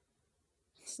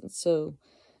 It's so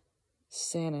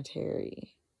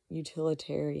sanitary,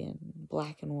 utilitarian,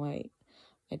 black and white.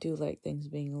 I do like things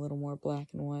being a little more black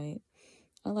and white.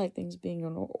 I like things being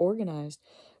organized.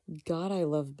 God, I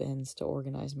love bins to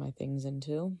organize my things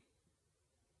into.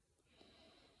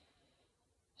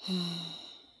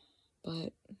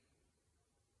 But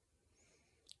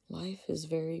life is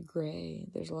very gray.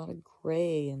 There's a lot of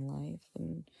gray in life,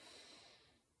 and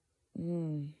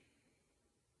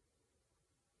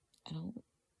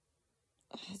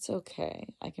it's okay.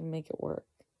 I can make it work.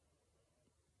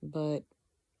 But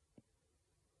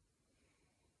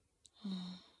I'm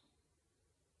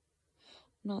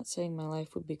not saying my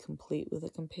life would be complete with a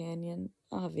companion.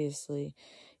 Obviously,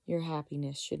 your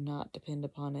happiness should not depend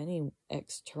upon any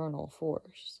external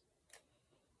force.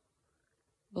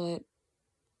 But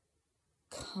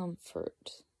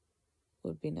comfort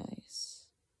would be nice.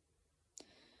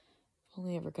 I've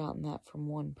only ever gotten that from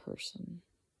one person.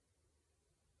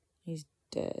 He's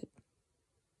dead.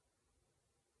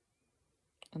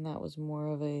 And that was more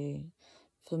of a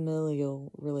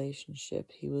familial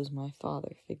relationship. He was my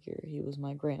father figure. He was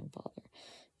my grandfather.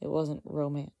 It wasn't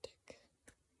romantic.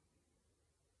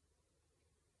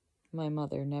 My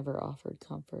mother never offered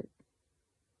comfort.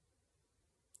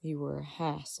 You were a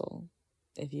hassle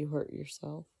if you hurt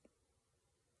yourself.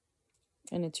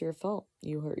 And it's your fault.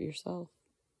 You hurt yourself.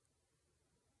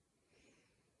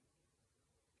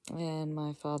 And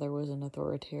my father was an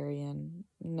authoritarian.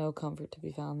 No comfort to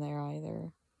be found there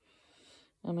either.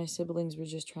 And my siblings were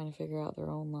just trying to figure out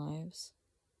their own lives.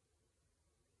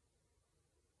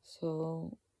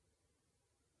 So,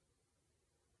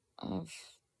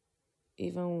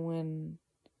 even when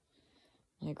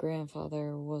my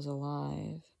grandfather was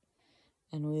alive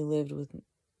and we lived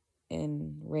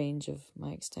in range of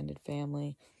my extended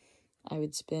family, I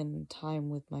would spend time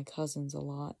with my cousins a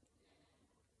lot.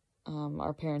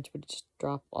 Our parents would just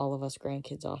drop all of us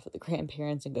grandkids off at the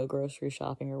grandparents and go grocery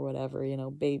shopping or whatever,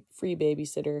 free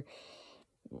babysitter,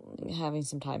 having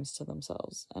some times to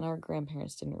themselves. And our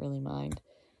grandparents didn't really mind.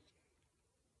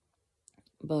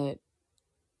 But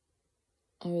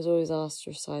I was always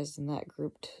ostracized in that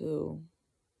group too.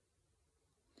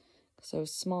 Because I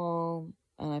was small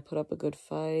and I put up a good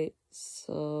fight,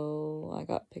 so I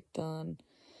got picked on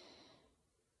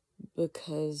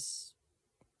because,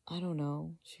 I don't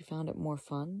know, she found it more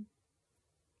fun.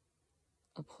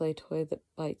 A play toy that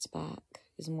bites back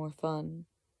is more fun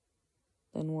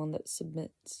than one that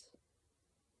submits.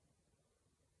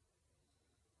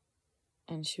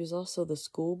 And she was also the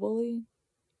school bully.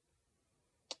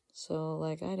 So,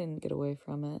 like, I didn't get away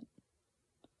from it.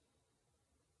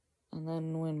 And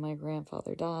then when my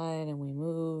grandfather died and we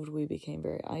moved, we became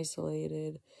very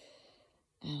isolated.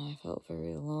 And I felt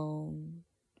very alone.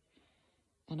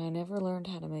 And I never learned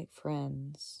how to make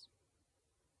friends.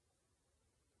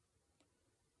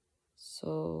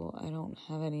 So I don't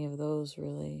have any of those,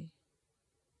 really.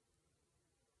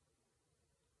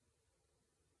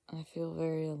 I feel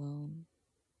very alone.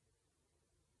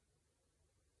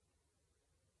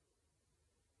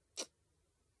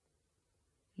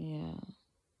 Yeah.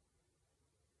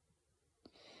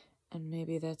 And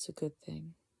maybe that's a good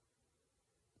thing.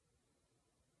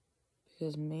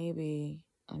 Because maybe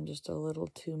I'm just a little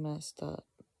too messed up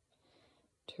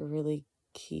to really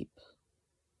keep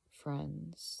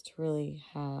friends, to really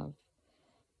have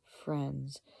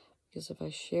friends. Because if I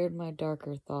shared my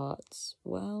darker thoughts,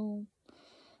 well,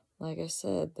 like I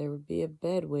said, there would be a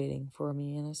bed waiting for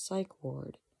me in a psych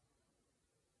ward.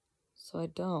 So I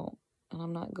don't, and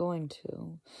I'm not going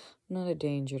to. I'm not a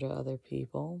danger to other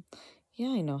people.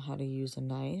 Yeah, I know how to use a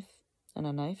knife, and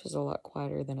a knife is a lot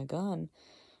quieter than a gun,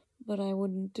 but I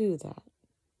wouldn't do that.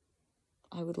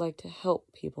 I would like to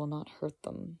help people, not hurt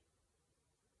them.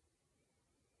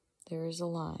 There is a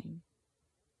line.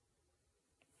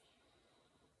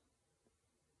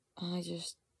 I'm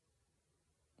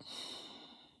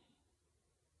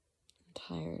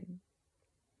tired.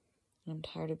 I'm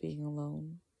tired of being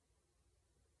alone.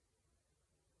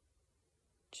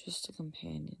 Just a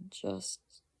companion. Just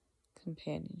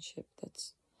companionship.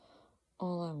 That's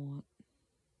all I want.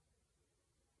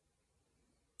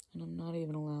 And I'm not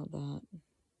even allowed that.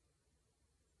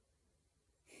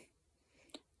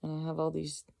 And I have all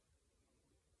these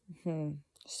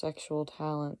sexual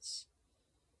talents.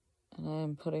 And I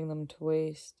am putting them to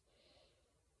waste.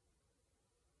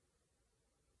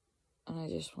 And I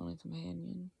just want a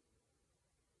companion.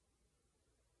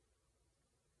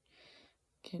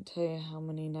 Can't tell you how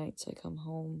many nights I come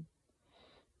home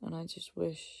and I just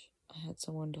wish I had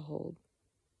someone to hold.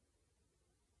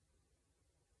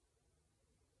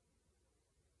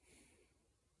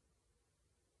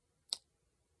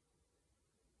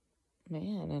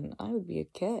 Man, and I would be a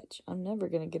catch. I'm never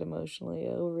gonna get emotionally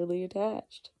overly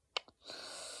attached.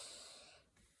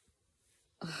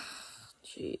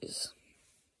 Jeez.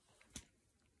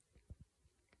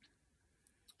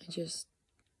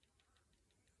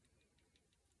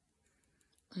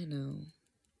 I know,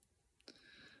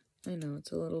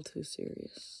 it's a little too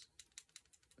serious.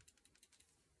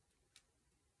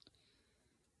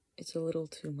 It's a little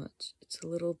too much. It's a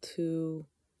little too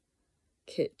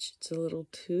kitsch. It's a little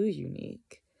too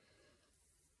unique.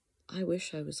 I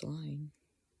wish I was lying.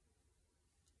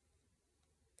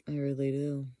 I really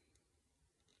do.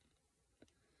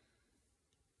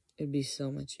 It'd be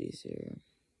so much easier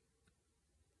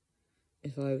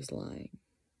if I was lying.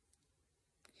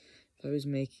 If I was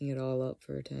making it all up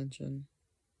for attention.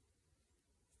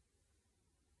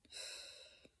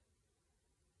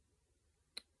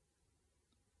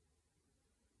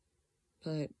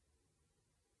 But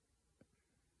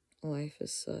life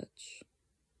is such.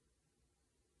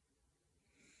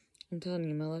 I'm telling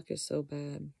you, my luck is so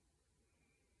bad.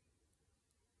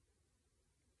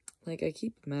 Like, I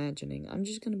keep imagining I'm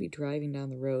just gonna be driving down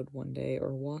the road one day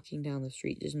or walking down the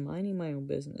street, just minding my own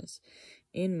business,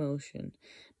 in motion,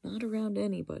 not around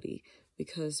anybody,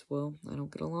 because, well, I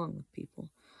don't get along with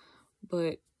people,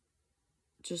 but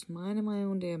just minding my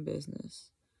own damn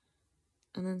business.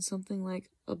 And then something like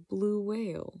a blue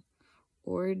whale,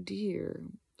 or a deer,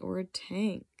 or a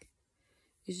tank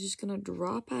is just gonna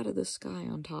drop out of the sky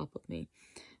on top of me.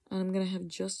 And I'm gonna have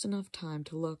just enough time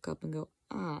to look up and go,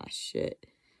 ah, shit.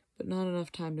 But not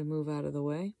enough time to move out of the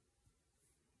way.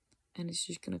 And it's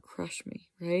just gonna crush me,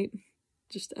 right?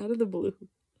 Just out of the blue.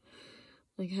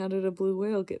 Like, how did a blue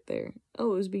whale get there?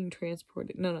 Oh, it was being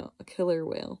transported. No, a killer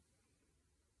whale.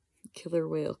 Killer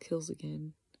whale kills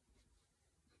again.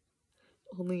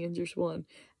 Only injures one.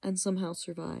 And somehow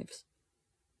survives.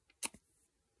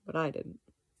 But I didn't.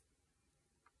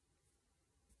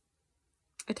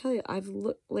 I tell you, I've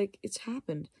looked, like, it's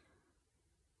happened.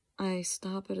 I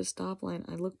stop at a stoplight,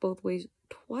 I look both ways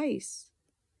twice,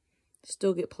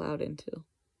 still get plowed into.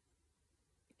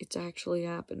 It's actually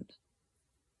happened.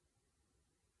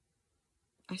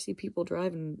 I see people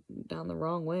driving down the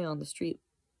wrong way on the street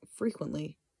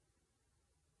frequently.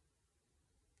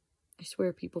 I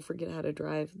swear people forget how to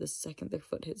drive the second their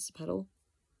foot hits the pedal.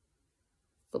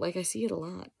 But, like, I see it a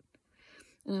lot.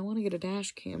 And I want to get a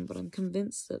dash cam, but I'm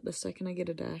convinced that the second I get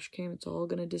a dash cam, it's all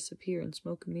going to disappear in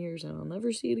smoke and mirrors, and I'll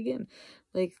never see it again.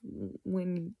 Like,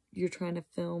 when you're trying to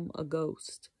film a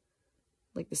ghost.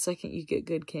 Like, the second you get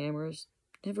good cameras,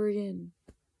 never again.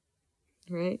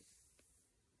 Right?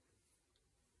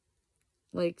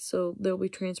 Like, so they'll be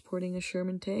transporting a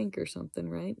Sherman tank or something,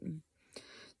 right? And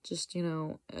just, you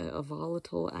know, a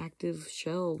volatile active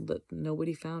shell that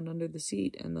nobody found under the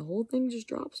seat, and the whole thing just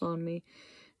drops on me,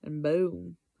 and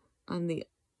boom, I'm the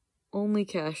only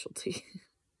casualty.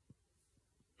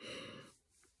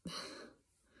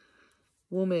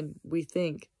 Woman, we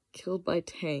think, killed by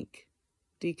tank,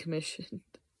 decommissioned.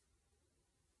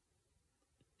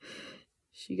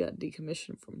 She got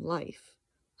decommissioned from life.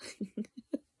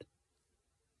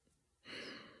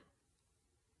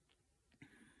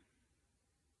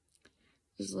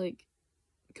 Just like,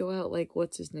 go out like,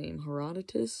 what's his name,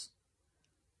 Herodotus?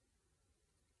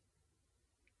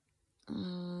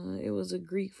 It was a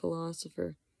Greek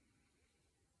philosopher.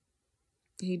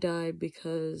 He died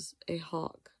because a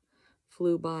hawk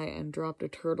flew by and dropped a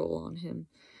turtle on him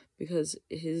because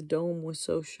his dome was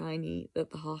so shiny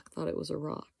that the hawk thought it was a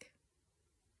rock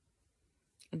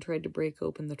and tried to break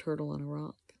open the turtle on a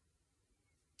rock,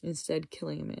 instead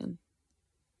killing a man.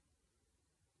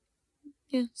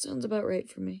 Yeah, sounds about right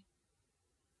for me.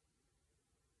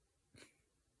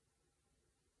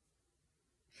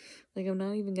 Like, I'm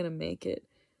not even gonna make it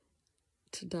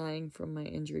to dying from my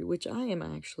injury, which I am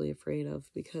actually afraid of,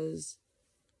 because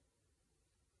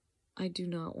I do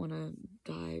not want to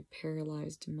die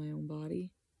paralyzed in my own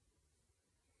body.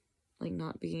 Like,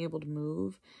 not being able to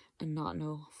move and not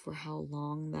know for how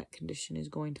long that condition is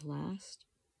going to last.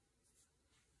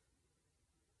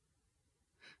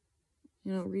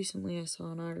 You know, recently I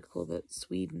saw an article that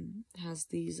Sweden has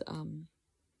these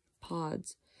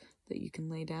pods that you can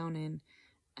lay down in,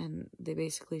 and they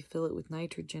basically fill it with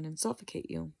nitrogen and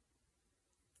suffocate you.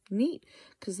 Neat,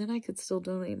 because then I could still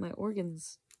donate my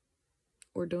organs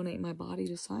or donate my body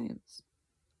to science,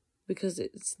 because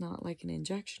it's not like an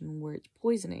injection where it's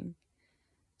poisoning,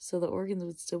 so the organs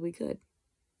would still be good.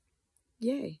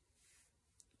 Yay.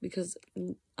 Because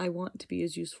I want to be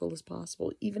as useful as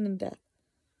possible, even in death.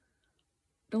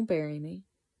 Don't bury me.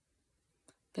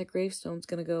 That gravestone's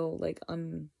gonna go, like,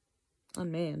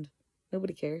 unmanned.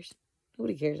 Nobody cares.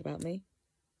 Nobody cares about me.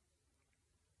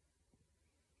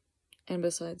 And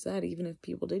besides that, even if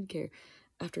people did care,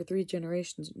 after 3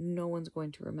 generations, no one's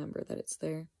going to remember that it's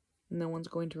there. No one's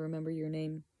going to remember your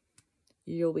name.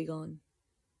 You'll be gone.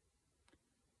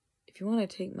 If you want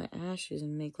to take my ashes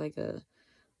and make like a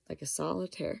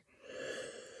solitaire,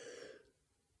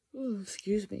 oh,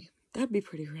 excuse me, that'd be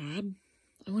pretty rad.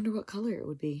 I wonder what color it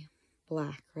would be.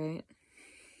 Black, right?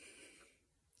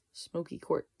 Smoky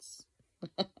quartz.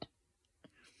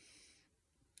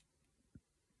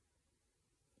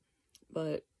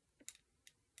 But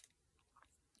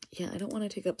yeah, I don't want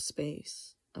to take up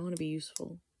space. I want to be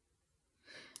useful.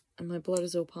 And my blood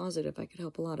is O positive. I could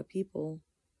help a lot of people.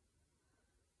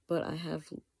 But I have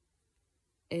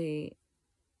a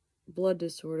blood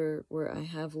disorder where I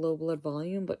have low blood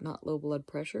volume but not low blood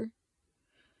pressure,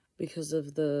 because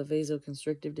of the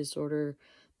vasoconstrictive disorder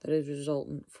that is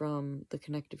resultant from the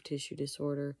connective tissue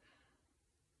disorder.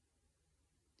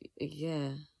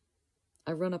 Yeah.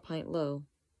 I run a pint low,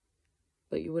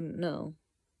 but you wouldn't know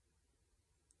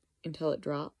until it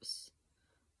drops.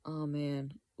 Oh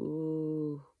man,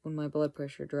 ooh, when my blood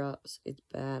pressure drops, it's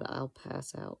bad. I'll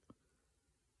pass out.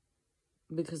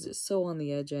 Because it's so on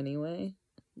the edge anyway.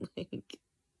 Like,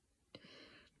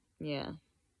 yeah.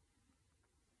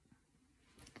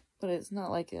 But it's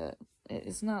not like an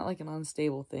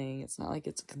unstable thing. It's not like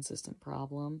it's a consistent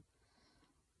problem.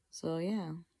 So,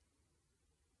 yeah.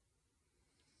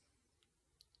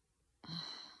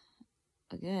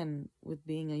 Again, with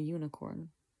being a unicorn.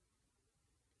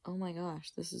 Oh my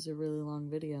gosh, this is a really long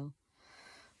video.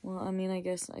 Well, I mean, I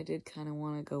guess I did kind of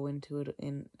want to go into it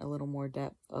in a little more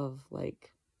depth of,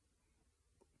 like,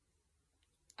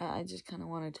 I just kind of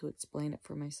wanted to explain it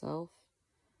for myself.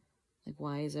 Like,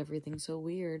 why is everything so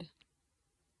weird?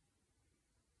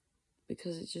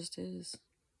 Because it just is.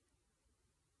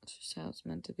 It's just how it's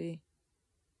meant to be.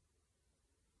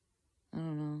 I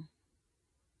don't know.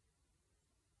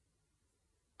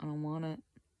 I don't want it.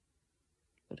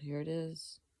 But here it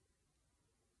is.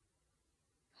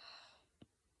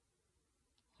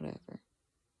 Whatever.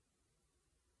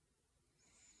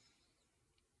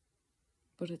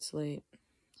 But it's late.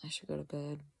 I should go to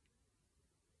bed.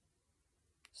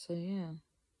 So yeah.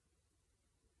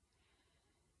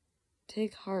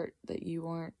 Take heart that you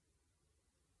aren't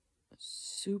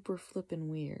super flippin'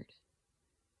 weird.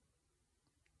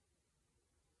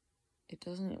 it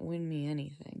doesn't win me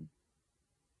anything.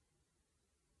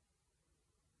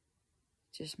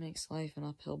 It just makes life an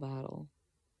uphill battle.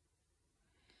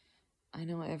 I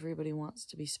know everybody wants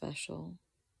to be special,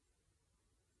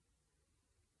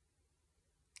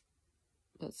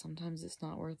 but sometimes it's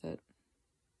not worth it.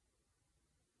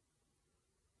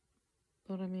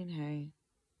 But I mean, hey,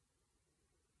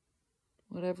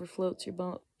 whatever floats your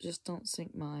boat, just don't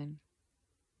sink mine.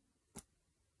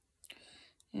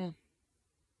 Yeah,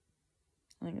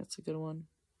 I think that's a good one.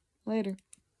 Later.